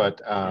questions,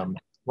 but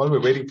while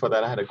we're waiting for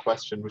that, I had a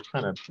question which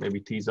kind of maybe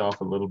tees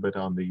off a little bit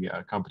on the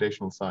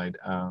computational side.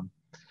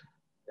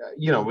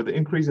 With the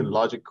increase in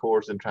logic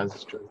cores and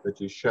transistors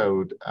that you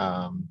showed,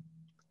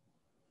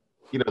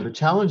 the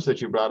challenge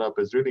that you brought up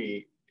is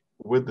really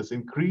with this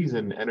increase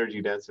in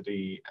energy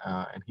density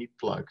and heat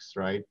flux,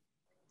 right?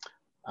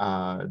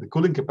 The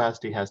cooling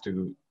capacity has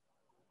to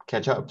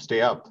catch up,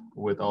 stay up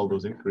with all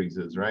those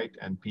increases, right?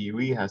 And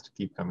PUE has to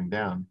keep coming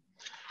down.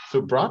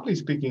 So broadly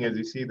speaking, as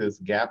you see this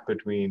gap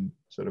between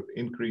sort of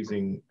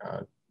increasing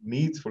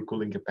needs for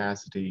cooling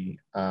capacity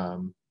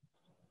and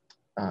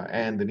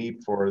the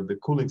need for the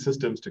cooling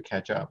systems to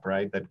catch up,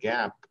 right? That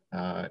gap,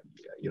 how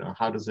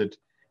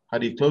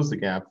do you close the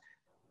gap?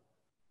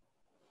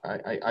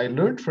 I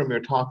learned from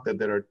your talk that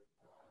there are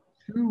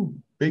two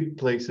big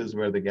places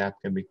where the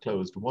gap can be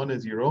closed. One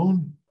is your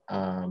own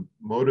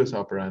modus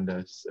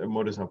operandi,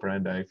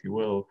 if you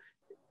will,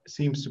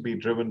 seems to be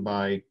driven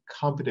by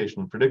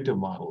computational predictive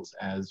models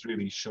as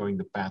really showing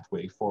the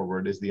pathway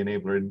forward, is the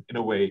enabler in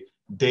a way,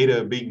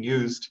 data being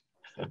used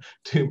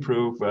to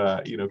improve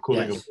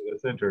cooling Yes. of data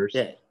centers.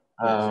 Yeah.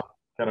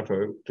 Kind of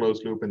a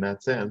closed loop in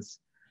that sense.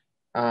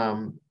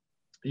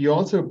 You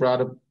also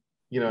brought up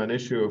an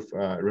issue of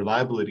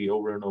reliability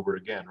over and over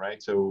again,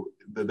 right? So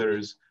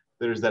there's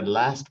that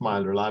last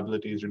mile.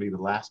 Reliability is really the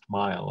last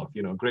mile of,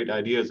 great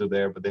ideas are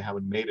there, but they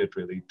haven't made it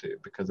really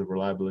because of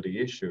reliability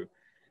issue.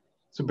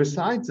 So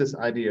besides this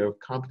idea of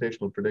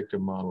computational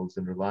predictive models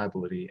and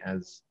reliability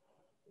as,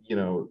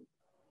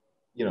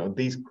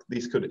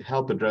 these could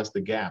help address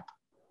the gap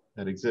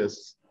that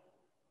exists.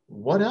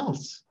 What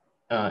else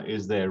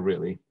is there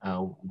really?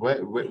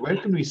 Where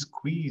can we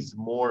squeeze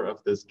more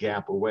of this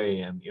gap away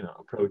and,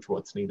 approach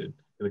what's needed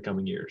in the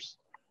coming years?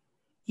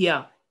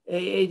 Yeah,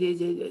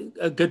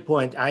 a good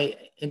point.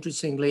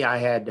 Interestingly, I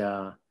had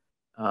a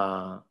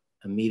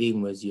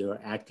meeting with your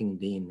acting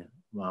dean,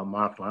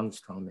 Mark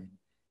Lundstrom, and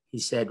he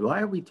said,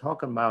 "Why are we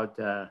talking about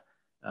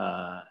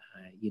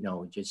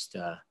just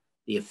the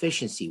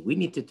efficiency? We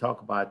need to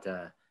talk about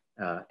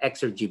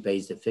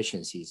exergy-based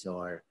efficiencies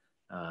or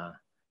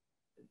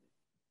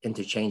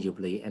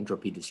interchangeably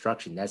entropy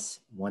destruction. That's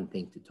one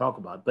thing to talk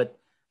about, but."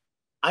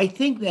 I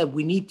think that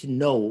we need to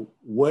know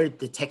where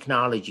the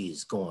technology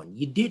is going.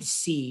 You did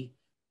see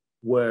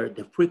where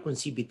the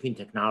frequency between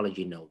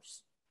technology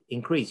nodes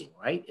increasing,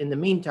 right? In the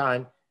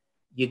meantime,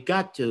 you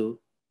got to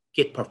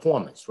get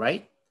performance,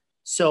 right?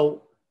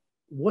 So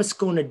what's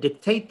going to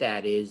dictate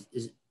that is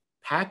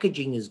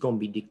packaging is going to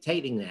be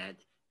dictating that.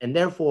 And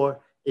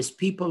therefore, it's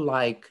people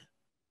like,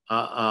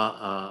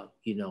 Ashish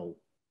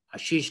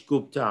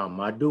Gupta,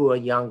 Madhu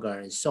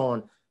Iyengar, and so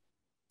on,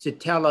 to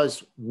tell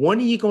us, when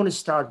are you going to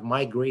start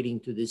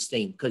migrating to this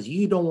thing? Because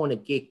you don't want to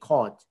get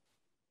caught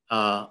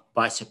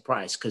by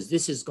surprise, because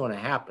this is going to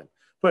happen.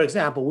 For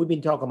example, we've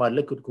been talking about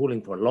liquid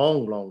cooling for a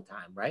long, long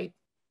time, right?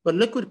 But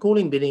liquid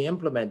cooling being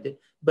implemented,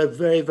 but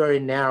very,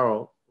 very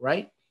narrow,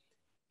 right?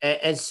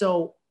 And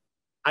so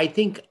I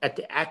think at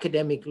the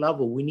academic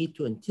level, we need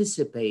to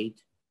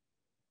anticipate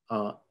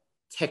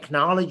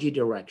technology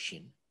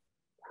direction,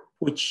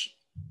 which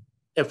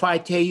if I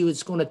tell you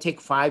it's going to take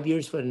 5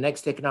 years for the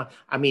next technology,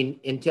 I mean,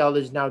 Intel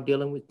is now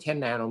dealing with 10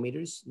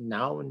 nanometers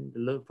now and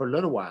for a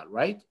little while,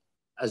 right?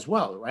 As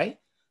well, right?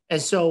 And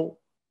so,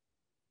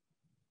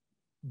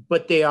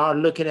 but they are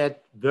looking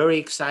at very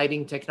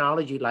exciting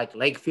technology like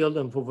Lakefield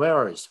and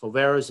Foveros.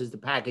 Foveros is the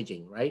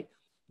packaging, right?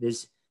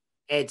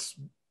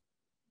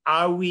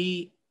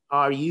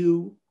 Are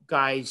you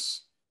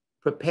guys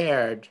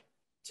prepared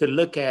to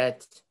look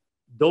at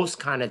those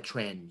kind of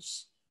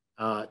trends?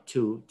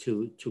 To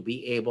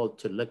be able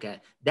to look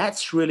at.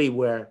 That's really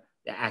where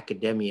the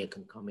academia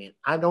can come in.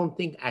 I don't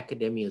think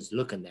academia is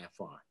looking that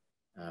far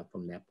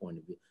from that point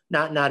of view.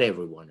 Not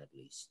everyone, at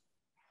least.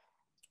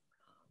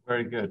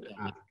 Very good.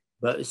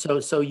 But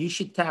so you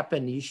should tap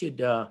in. You should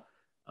call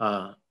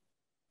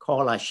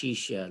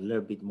Ashish a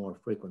little bit more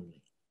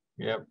frequently.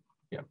 Yep.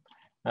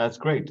 That's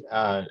great.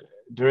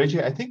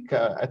 Dereje, I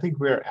think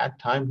we're at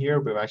time here.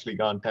 We've actually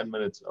gone 10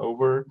 minutes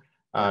over.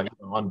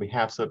 On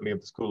behalf certainly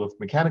of the School of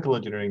Mechanical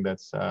Engineering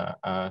that's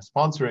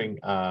sponsoring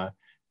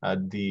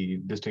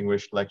the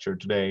distinguished lecture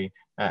today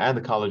and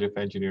the College of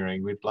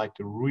Engineering, we'd like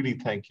to really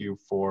thank you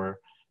for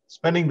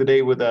spending the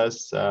day with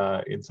us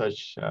in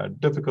such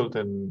difficult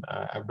and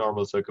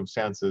abnormal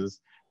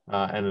circumstances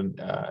and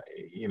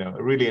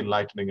really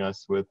enlightening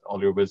us with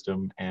all your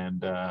wisdom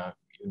and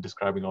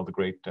describing all the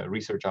great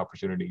research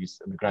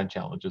opportunities and the grand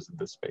challenges in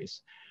this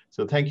space.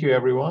 So thank you,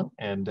 everyone,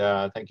 and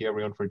thank you,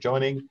 everyone, for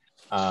joining.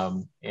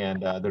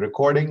 The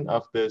recording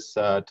of this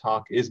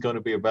talk is going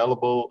to be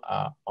available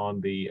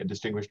on the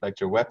Distinguished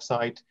Lecture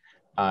website,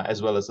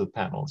 as well as the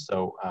panel.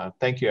 So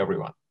thank you,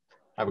 everyone.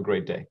 Have a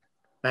great day.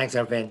 Thanks,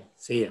 Arvind.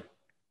 See you.